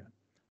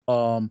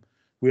Patreon.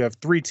 We have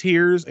 3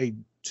 tiers: a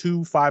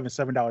 $2, $5,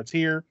 and $7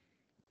 tier,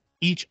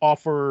 each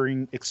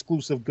offering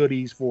exclusive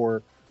goodies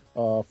for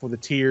the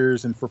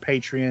tiers and for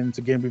Patreons.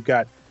 Again, we've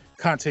got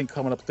content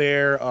coming up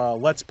there.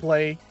 Let's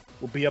Play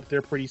will be up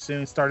there pretty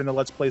soon, starting the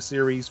Let's Play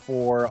series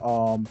for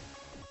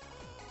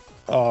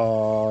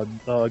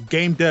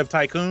Game Dev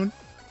Tycoon.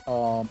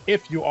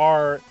 If you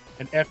are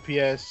an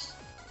FPS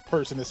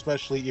person,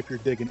 especially if you're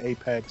digging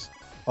Apex,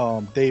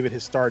 David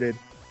has started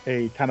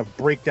a kind of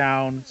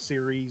breakdown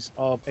series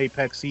of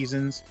Apex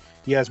seasons.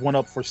 He has one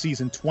up for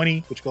season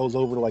 20, which goes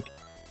over like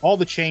all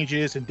the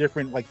changes and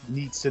different like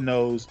needs to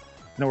knows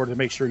in order to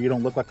make sure you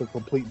don't look like a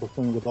complete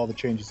buffoon with all the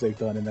changes they've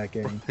done in that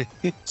game.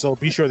 So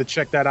be sure to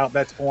check that out.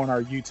 That's on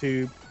our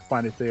YouTube.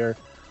 Find it there.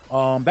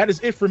 That is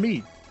it for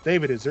me.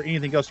 David, is there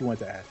anything else you want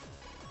to add?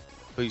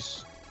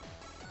 Peace.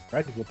 All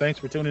right. Well, thanks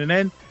for tuning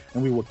in,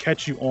 and we will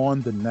catch you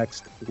on the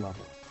next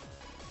level.